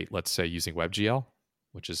innovate, let's say, using WebGL,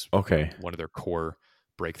 which is one of their core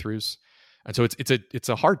breakthroughs. And so it's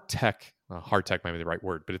a hard tech. Hard tech might be the right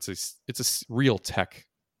word, but it's a real tech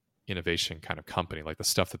innovation kind of company. Like the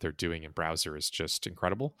stuff that they're doing in browser is just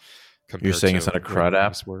incredible. You're saying it's not a CRUD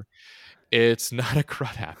app? It's not a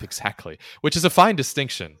CRUD app, exactly, which is a fine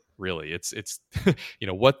distinction, really. It's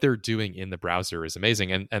what they're doing in the browser is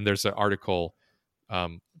amazing. And there's an article,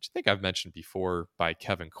 which I think I've mentioned before, by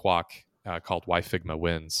Kevin Kwok called "Why Figma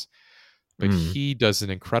Wins." But he does an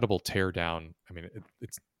incredible teardown. I mean,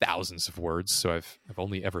 it's thousands of words, so I've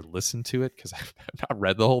only ever listened to it because I've not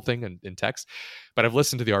read the whole thing in text. But I've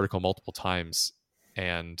listened to the article multiple times,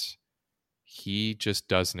 and he just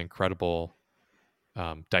does an incredible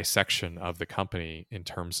dissection of the company in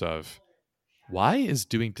terms of why is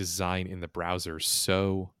doing design in the browser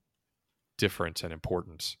so different and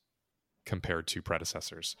important compared to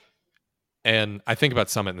predecessors. And I think about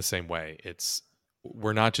Summit in the same way.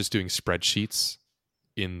 We're not just doing spreadsheets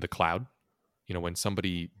in the cloud. When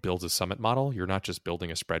somebody builds a Summit model, you're not just building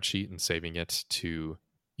a spreadsheet and saving it to,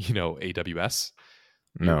 AWS.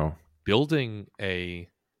 No. You're building a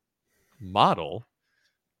model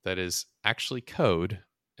that is actually code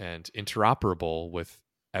and interoperable with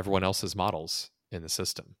everyone else's models in the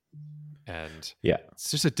system. And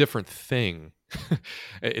it's just a different thing.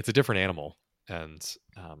 It's a different animal. And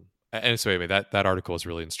so anyway, that article is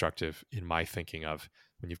really instructive in my thinking of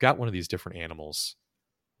when you've got one of these different animals,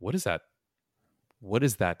 what is that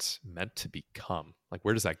meant to become? Like,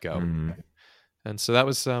 where does that go? And so that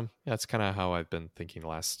was, that's kind of how I've been thinking the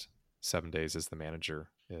last 7 days as the manager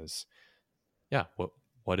is,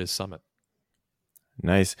 what is Summit?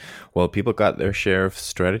 Nice. Well, people got their share of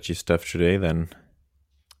strategy stuff today then.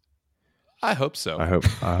 I hope so. I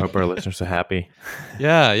hope our listeners are happy.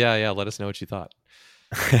 Yeah. Let us know what you thought.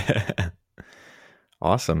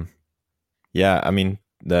 Awesome. Yeah, I mean,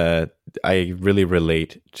 I really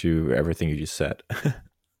relate to everything you just said.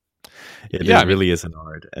 It really is an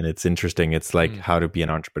art, and it's interesting. It's like how to be an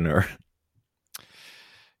entrepreneur.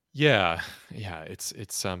 Yeah. It's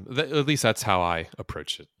at least that's how I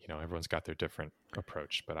approach it. Everyone's got their different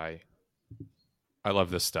approach, but I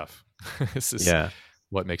love this stuff. This is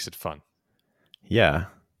what makes it fun. Yeah.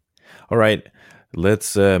 All right.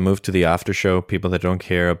 Let's move to the after show. People that don't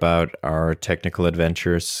care about our technical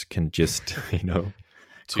adventures can just,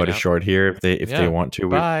 cut it short here if they want to.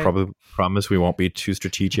 Bye. We probably promise we won't be too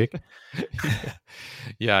strategic.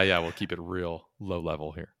 Yeah. We'll keep it real low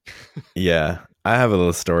level here. Yeah. I have a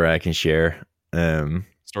little story I can share.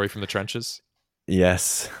 Story from the trenches?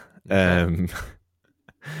 Yes.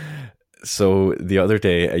 So the other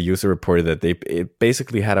day, a user reported that it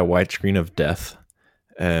basically had a white screen of death.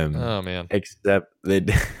 Oh man! Except they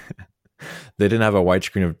didn't have a white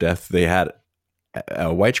screen of death. They had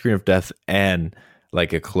a white screen of death and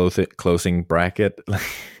like a closing bracket,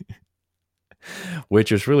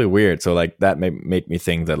 which is really weird. So like that made me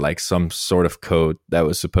think that like some sort of code that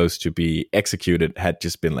was supposed to be executed had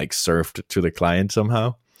just been like served to the client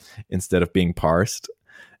somehow instead of being parsed,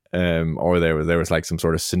 or there was like some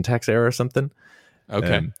sort of syntax error or something.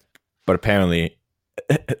 Okay, but apparently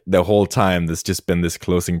the whole time there's just been this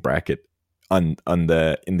closing bracket in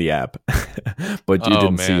the app, but you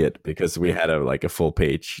didn't see it because we had a full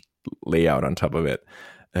page layout on top of it.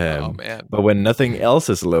 Oh man! But when nothing else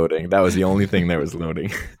is loading, that was the only thing that was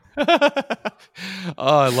loading.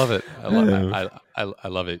 I love it. I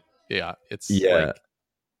love it. Yeah, it's like,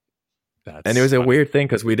 and it was a weird thing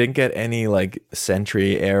because we didn't get any like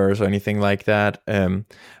Sentry errors or anything like that.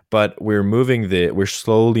 But we're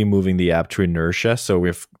slowly moving the app to Inertia. So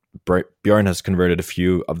Bjorn has converted a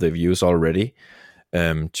few of the views already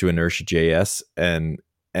to Inertia JS,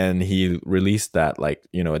 and he released that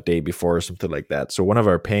a day before or something like that. So one of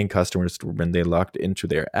our paying customers, when they logged into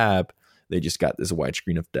their app, they just got this white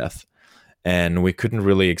screen of death, and we couldn't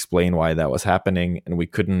really explain why that was happening, and we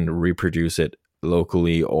couldn't reproduce it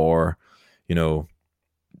locally or, you know,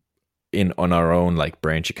 in on our own like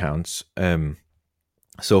branch accounts.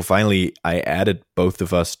 So finally, I added both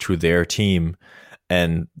of us to their team,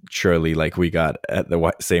 and surely, like, we got at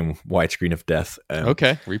the same white screen of death.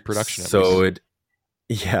 Okay, reproduction. So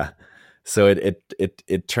yeah, so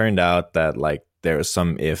it turned out that like there was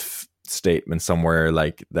some if statement somewhere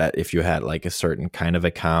like that if you had like a certain kind of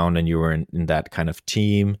account and you were in that kind of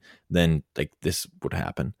team, then like this would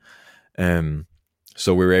happen.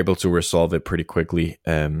 So we were able to resolve it pretty quickly.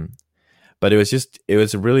 But it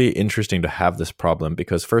was really interesting to have this problem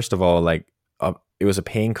because first of all, like it was a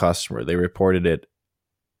paying customer. They reported it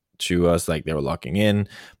to us like they were logging in,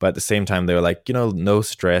 but at the same time they were like, you know, no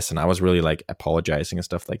stress. And I was really like apologizing and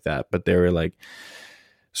stuff like that. But they were like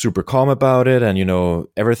super calm about it, and you know,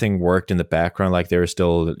 everything worked in the background. Like they were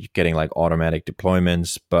still getting like automatic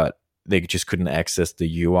deployments, but they just couldn't access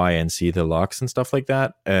the UI and see the logs and stuff like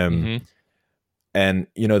that. And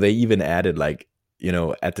you know, they even added like, you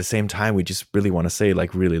know, at the same time, we just really want to say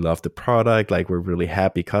like really love the product, like we're really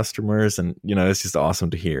happy customers, and you know, it's just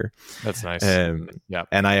awesome to hear. That's nice. Yeah.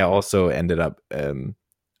 And I also ended up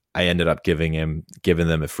giving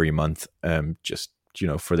them a free month, just, you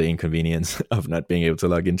know, for the inconvenience of not being able to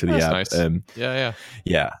log into the app. Nice.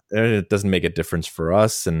 Yeah. It doesn't make a difference for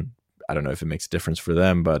us, and I don't know if it makes a difference for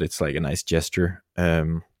them, but it's like a nice gesture.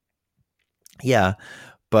 Yeah.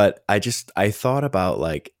 But I thought about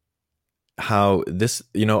like how this,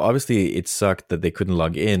 you know, obviously it sucked that they couldn't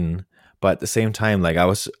log in, but at the same time, like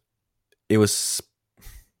it was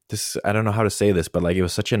this, I don't know how to say this, but like it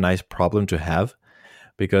was such a nice problem to have,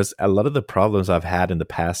 because a lot of the problems I've had in the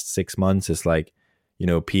past 6 months is like, you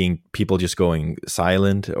know, people just going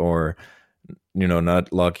silent, or, you know,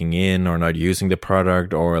 not logging in, or not using the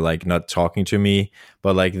product, or like not talking to me.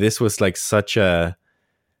 But like this was like such a,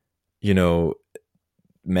 you know,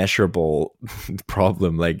 measurable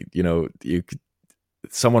problem. Like, you know,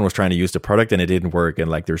 someone was trying to use the product and it didn't work, and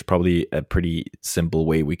like there's probably a pretty simple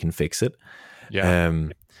way we can fix it.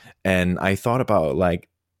 And I thought about like,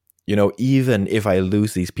 you know, even if I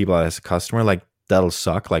lose these people as a customer, like that'll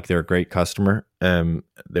suck. Like they're a great customer.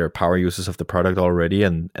 They're power users of the product already,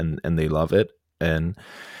 and they love it. And,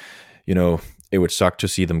 you know, it would suck to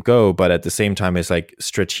see them go. But at the same time, it's like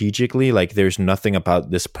strategically, like there's nothing about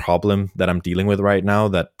this problem that I'm dealing with right now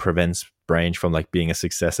that prevents Branch from like being a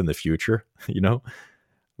success in the future. You know,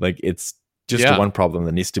 like it's just the one problem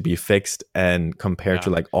that needs to be fixed. And compared to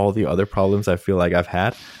like all the other problems I feel like I've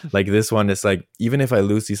had, like this one is like, even if I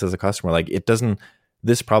lose these as a customer, like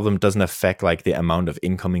this problem doesn't affect like the amount of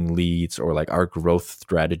incoming leads or like our growth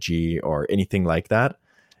strategy or anything like that.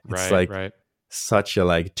 It's such a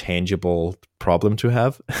like tangible problem to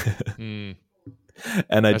have. And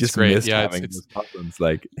I just miss having those problems.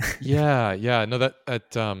 Like, no,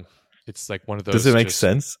 that it's like one of those. Does it make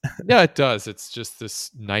sense? Yeah, it does. It's just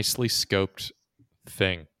this nicely scoped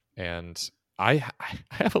thing, and I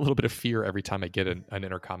have a little bit of fear every time I get an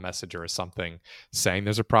intercom message or something saying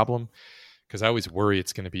there's a problem, because I always worry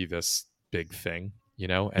it's going to be this big thing, you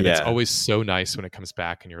know. And it's always so nice when it comes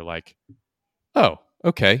back and you're like, oh,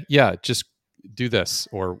 okay, yeah, just do this,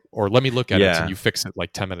 or let me look at it, and you fix it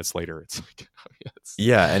like 10 minutes later. It's like, oh,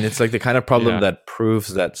 yeah, and it's like the kind of problem that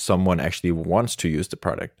proves that someone actually wants to use the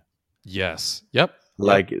product. Yes. Yep.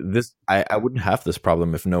 Like this, I wouldn't have this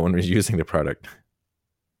problem if no one was using the product.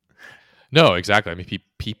 No, exactly. I mean,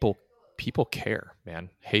 people care, man.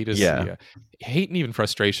 Hate is hate, and even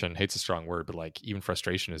frustration. Hate's a strong word, but like even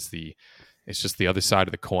frustration is it's just the other side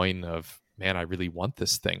of the coin of, man, I really want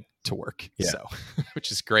this thing to work. So,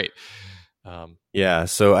 which is great.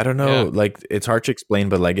 So I don't know, like it's hard to explain,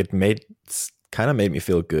 but like it kind of made me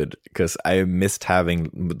feel good, because I missed having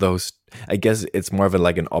those. I guess it's more of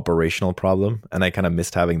like an operational problem, and I kind of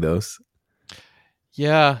missed having those.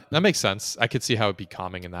 Yeah, that makes sense. I could see how it'd be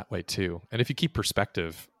calming in that way too. And if you keep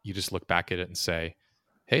perspective, you just look back at it and say,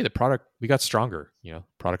 hey, the product, we got stronger, you know,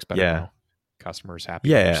 product's better now. Customers happy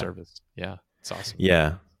with their service. Yeah, it's awesome.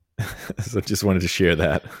 Yeah. So just wanted to share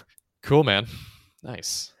that. Cool, man.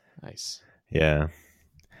 Nice. Yeah.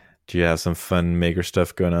 Do you have some fun maker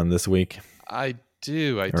stuff going on this week? I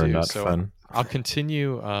do. Or not so fun? I'll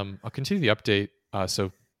continue the update.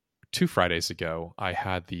 So 2 Fridays ago, I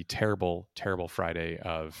had the terrible Friday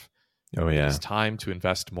of it's time to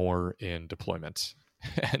invest more in deployment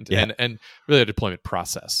and really a deployment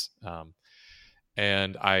process.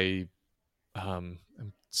 And I am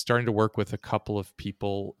starting to work with a couple of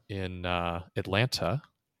people in Atlanta,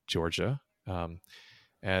 Georgia,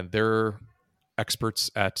 and they're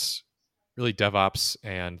experts at really DevOps,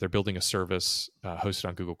 and they're building a service hosted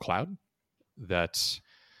on Google Cloud that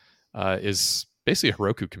is basically a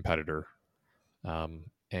Heroku competitor.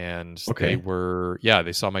 And Okay.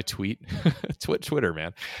 they saw my tweet. Twitter,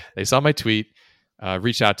 man. They saw my tweet,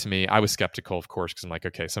 reached out to me. I was skeptical, of course, because I'm like,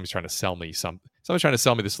 okay, somebody's trying to sell me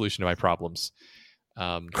the solution to my problems.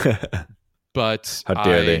 But How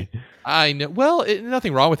dare they? I know, well,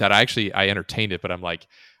 nothing wrong with that. I entertained it, but I'm like,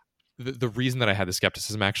 the reason that I had the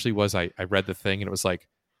skepticism actually was I read the thing and it was like,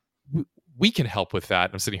 we can help with that.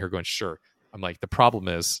 And I'm sitting here going, sure. I'm like, the problem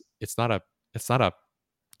is it's not a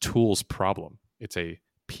tools problem. It's a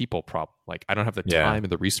people problem. Like, I don't have the time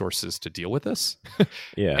and the resources to deal with this.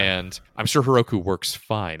 Yeah. And I'm sure Heroku works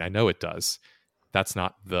fine. I know it does. That's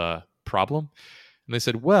not the problem. And they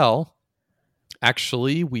said, well,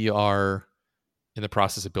 actually, we are in the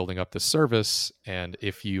process of building up this service. And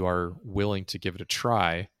if you are willing to give it a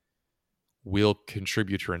try, we'll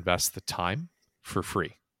contribute or invest the time for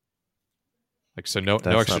free. Like, so no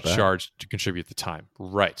extra charge to contribute the time.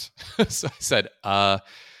 Right. So I said,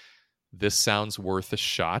 this sounds worth a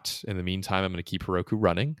shot. In the meantime, I'm going to keep Heroku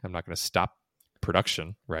running. I'm not going to stop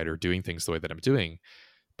production, right, or doing things the way that I'm doing.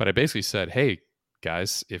 But I basically said, hey,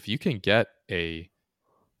 guys, if you can get a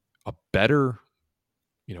better,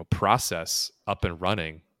 process up and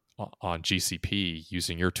running on GCP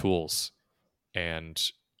using your tools,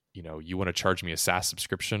 and you want to charge me a SaaS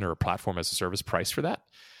subscription or a platform as a service price for that,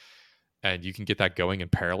 and you can get that going in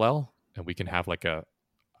parallel, and we can have like a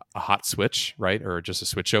hot switch, right, or just a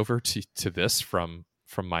switch over to this from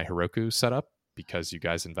my Heroku setup, because you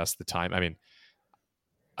guys invest the time. I mean,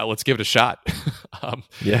 let's give it a shot.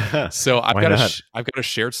 Yeah. So I've got a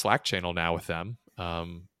shared Slack channel now with them,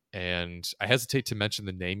 and I hesitate to mention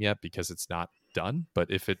the name yet because it's not done.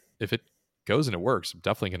 But if it goes and it works, I'm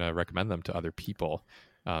definitely going to recommend them to other people,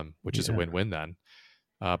 which is a win-win then.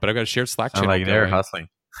 But I've got a shared Slack channel. Like they're hustling.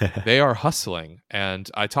 They are hustling, and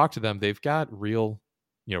I talked to them. They've got real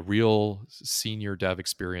senior dev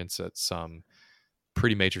experience at some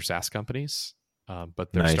pretty major SaaS companies,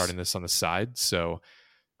 but they're starting this on the side. So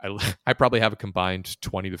I probably have a combined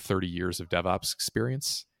 20 to 30 years of DevOps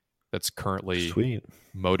experience that's currently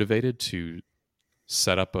motivated to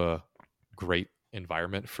set up a great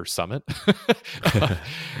environment for Summit.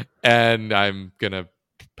 And I'm going to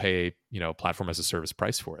pay, platform as a service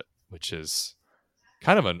price for it, which is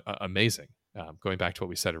kind of amazing. Going back to what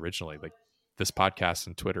we said originally, like this podcast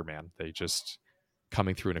and Twitter, man, they just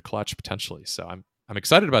coming through in a clutch potentially. So I'm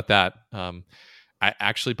excited about that. I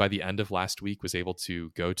actually, by the end of last week, was able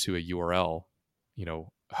to go to a URL,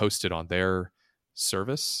 hosted on their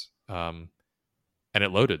service, and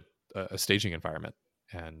it loaded a staging environment.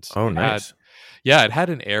 And nice. It had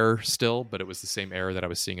an error still, but it was the same error that I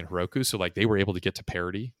was seeing in Heroku. So like they were able to get to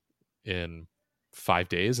parity in 5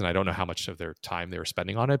 days, and I don't know how much of their time they were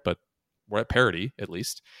spending on it, but we're at parity at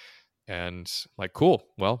least. And like, cool.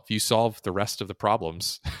 Well, if you solve the rest of the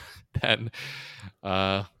problems, then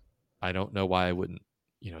I don't know why I wouldn't,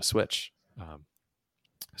 switch.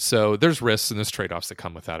 So there's risks and there's trade-offs that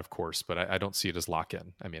come with that, of course, but I don't see it as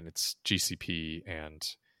lock-in. I mean, it's GCP and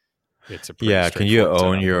it's a pretty Can you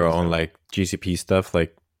own your own like GCP stuff?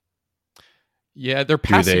 Like, they're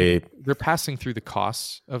passing through the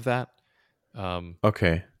costs of that.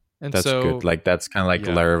 Okay, and that's good. Like that's kind of like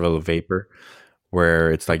Laravel Vapor,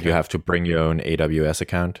 where it's like you have to bring your own AWS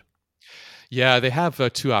account. Yeah, they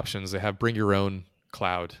have two options. They have bring your own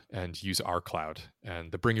cloud and use our cloud,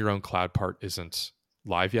 and the bring your own cloud part isn't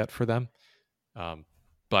live yet for them.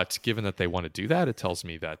 But given that they want to do that, it tells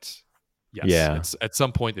me that it's, at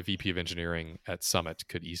some point the VP of engineering at Summit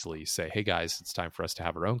could easily say, hey guys, it's time for us to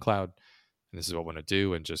have our own cloud, and this is what we want to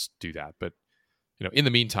do, and just do that. But in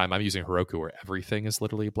the meantime, I'm using Heroku where everything is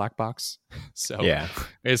literally a black box. So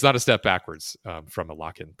it's not a step backwards from a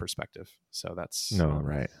lock-in perspective. So that's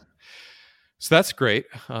right. So that's great.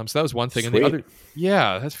 So that was one thing. Sweet. And the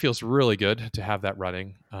other, that feels really good to have that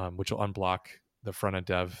running, which will unblock the front-end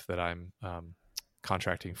dev that I'm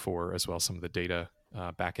contracting for, as well as some of the data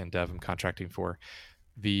back-end dev I'm contracting for.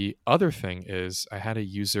 The other thing is I had a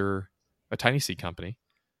Tiny Seed company,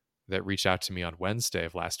 that reached out to me on Wednesday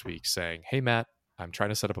of last week saying, hey, Matt, I'm trying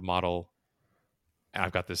to set up a model, and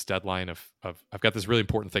I've got this deadline I've got this really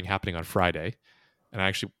important thing happening on Friday, and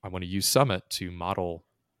I want to use Summit to model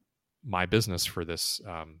my business for this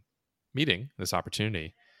meeting, this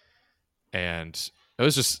opportunity. And it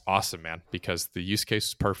was just awesome, man, because the use case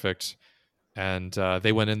was perfect, and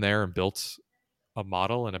they went in there and built a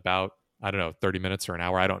model in about, 30 minutes or an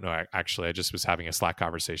hour. I don't know. Actually, I just was having a Slack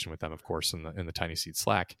conversation with them, of course, in the Tiny Seed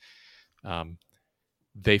Slack.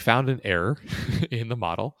 They found an error in the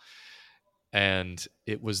model, and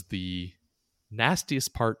it was the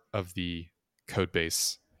nastiest part of the code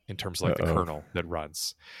base in terms of like the Uh-oh. kernel that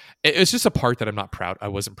runs. It's just a part that I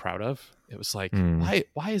wasn't proud of. It was like,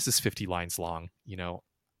 why is this 50 lines long? You know,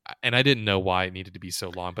 and I didn't know why it needed to be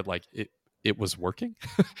so long, but like it was working.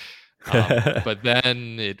 But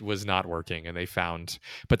then it was not working, and they found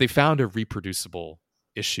a reproducible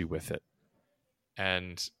issue with it.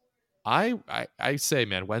 And I say,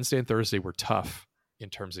 man, Wednesday and Thursday were tough in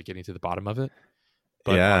terms of getting to the bottom of it.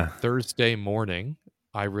 But on Thursday morning,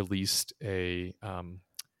 I released I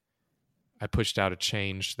pushed out a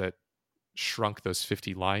change that shrunk those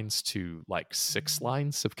 50 lines to like 6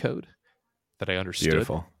 lines of code that I understood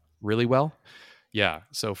really well. Yeah.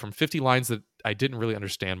 So from 50 lines that I didn't really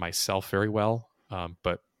understand myself very well,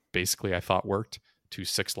 but basically I thought worked, to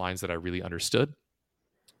 6 lines that I really understood.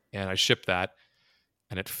 And I shipped that,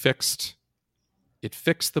 and it fixed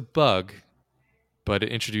the bug, but it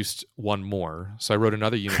introduced one more. So I wrote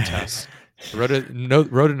another unit test. I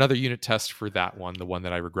wrote another unit test for that one, the one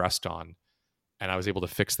that I regressed on. And I was able to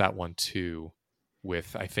fix that one too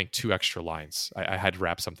with, I think, 2 extra lines. I had to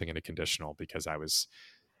wrap something in a conditional because I was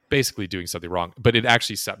basically doing something wrong, but it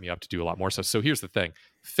actually set me up to do a lot more stuff. So here's the thing: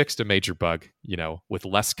 fixed a major bug, with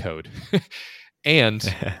less code.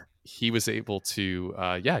 And he was able to,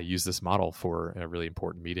 use this model for a really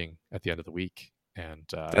important meeting at the end of the week. And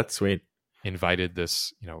that's sweet. Invited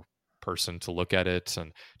this, person to look at it,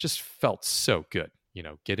 and just felt so good,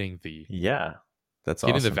 getting the that's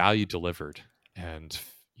getting awesome. the value delivered, and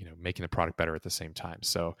making the product better at the same time.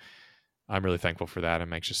 So I'm really thankful for that.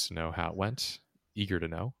 I'm anxious to know how it went, eager to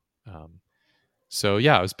know. So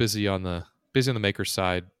yeah, I was busy on the maker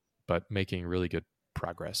side, but making really good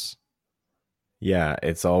progress. Yeah,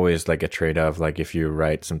 it's always like a trade-off. Like if you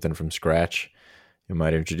write something from scratch, you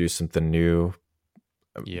might introduce something new,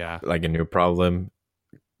 like a new problem,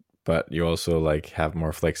 but you also like have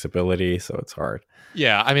more flexibility, so it's hard.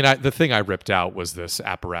 Yeah, I mean, the thing I ripped out was this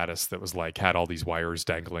apparatus that was like had all these wires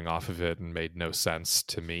dangling off of it and made no sense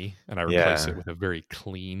to me, and I replaced it with a very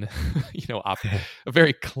clean, a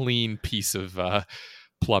very clean piece of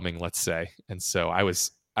plumbing, let's say. And so I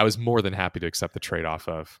was more than happy to accept the trade-off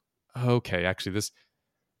of, okay, actually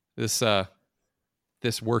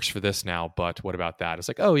this works for this now, but what about that? It's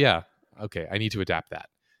like, oh yeah, okay, I need to adapt that.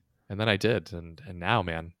 And then I did, and now,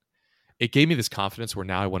 man, it gave me this confidence where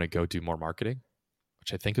now I want to go do more marketing,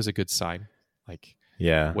 which I think is a good sign. Like,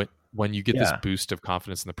 when you get this boost of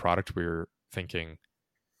confidence in the product, where you're thinking,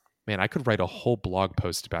 man, I could write a whole blog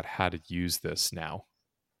post about how to use this now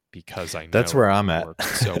because I know that's where I'm it at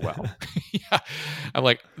works so well. Yeah, I'm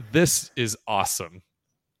like, this is awesome.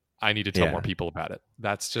 I need to tell more people about it.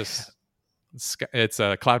 That's just, it's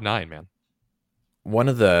a Cloud9, man. One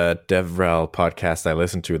of the DevRel podcasts I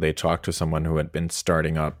listened to, they talked to someone who had been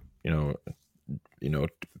starting up,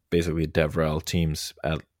 basically DevRel teams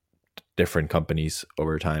at different companies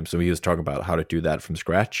over time. So he was talking about how to do that from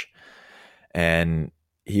scratch. And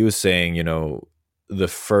he was saying, the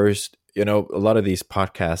first, a lot of these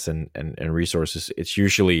podcasts and resources, it's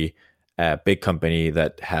usually a big company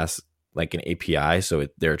that has like an API. So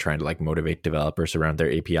they're trying to like motivate developers around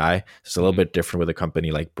their API. It's a little bit different with a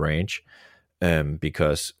company like Branch.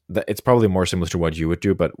 Because it's probably more similar to what you would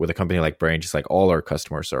do, but with a company like Branch, it's like all our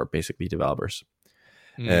customers are basically developers.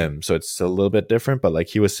 So it's a little bit different, but like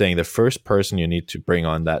he was saying, the first person you need to bring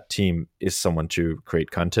on that team is someone to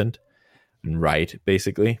create content and write,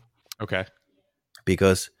 basically. Okay.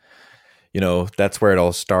 Because, that's where it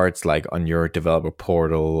all starts, like on your developer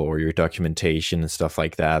portal or your documentation and stuff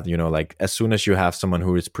like that. Like as soon as you have someone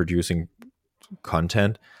who is producing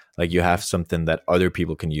content, like you have something that other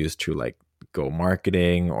people can use to like go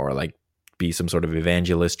marketing or like be some sort of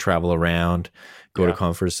evangelist, travel around, go to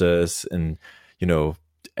conferences, and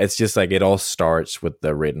it's just like it all starts with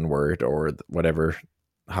the written word or whatever,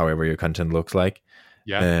 however your content looks like.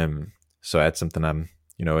 So that's something I'm,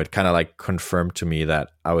 it kind of like confirmed to me that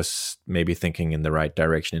I was maybe thinking in the right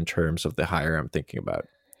direction in terms of the hire I'm thinking about.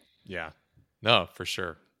 Yeah, no, for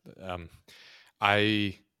sure.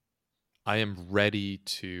 I am ready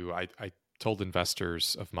to, I told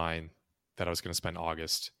investors of mine that I was going to spend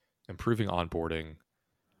August improving onboarding,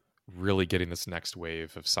 really getting this next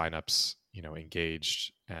wave of signups,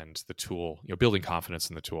 engaged, and the tool, building confidence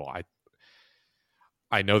in the tool.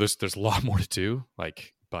 I know there's a lot more to do,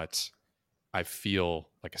 but I feel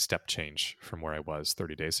like a step change from where I was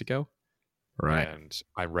 30 days ago. Right. And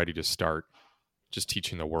I'm ready to start just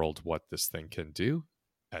teaching the world what this thing can do,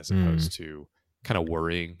 as opposed to kind of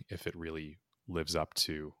worrying if it really lives up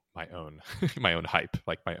to my own my own hype,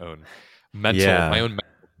 like my own mental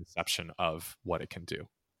conception of what it can do.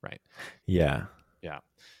 Right. Yeah.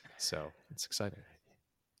 So it's exciting.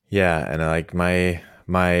 Yeah, and like my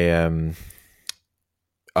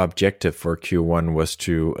objective for Q1 was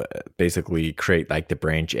to basically create like the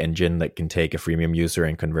branch engine that can take a freemium user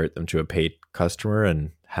and convert them to a paid customer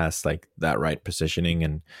and has like that right positioning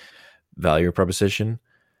and value proposition.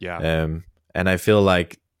 Yeah. And I feel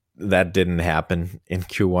like that didn't happen in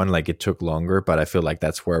Q1. Like it took longer, but I feel like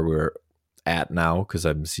that's where we're at now because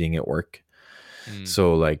I'm seeing it work.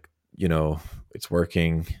 So like, it's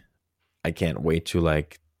working. I can't wait to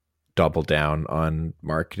like double down on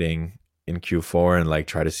marketing in Q4 and like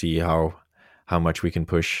try to see how much we can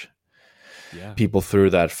push people through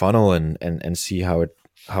that funnel and see how it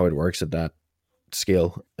works at that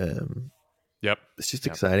scale. Yep. It's just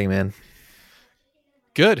exciting, man.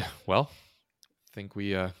 Good. Well, I think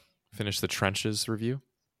we finished the trenches review.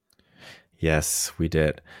 Yes, we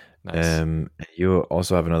did. Nice. You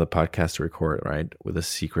also have another podcast to record, right? With a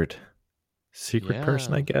secret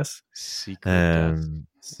person, I guess. Secret guest.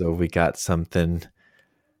 So we got something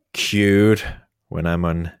cute when I'm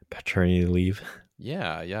on paternity leave.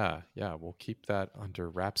 Yeah. We'll keep that under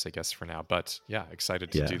wraps, I guess, for now. But yeah,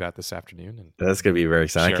 excited to do that this afternoon. And that's going to be very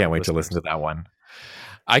exciting. I can't wait to listen to that one.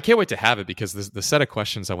 I can't wait to have it because the set of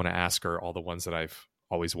questions I want to ask are all the ones that I've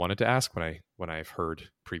always wanted to ask when I've heard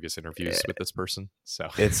previous interviews with this person. So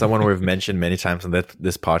it's someone we've mentioned many times on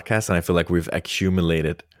this podcast, and I feel like we've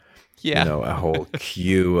accumulated, a whole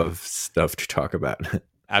queue of stuff to talk about.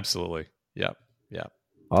 Absolutely. Yep.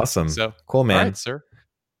 Awesome. So cool, man. All right, sir.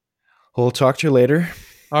 We'll talk to you later.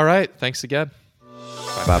 All right. Thanks again.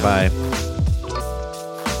 Bye-bye.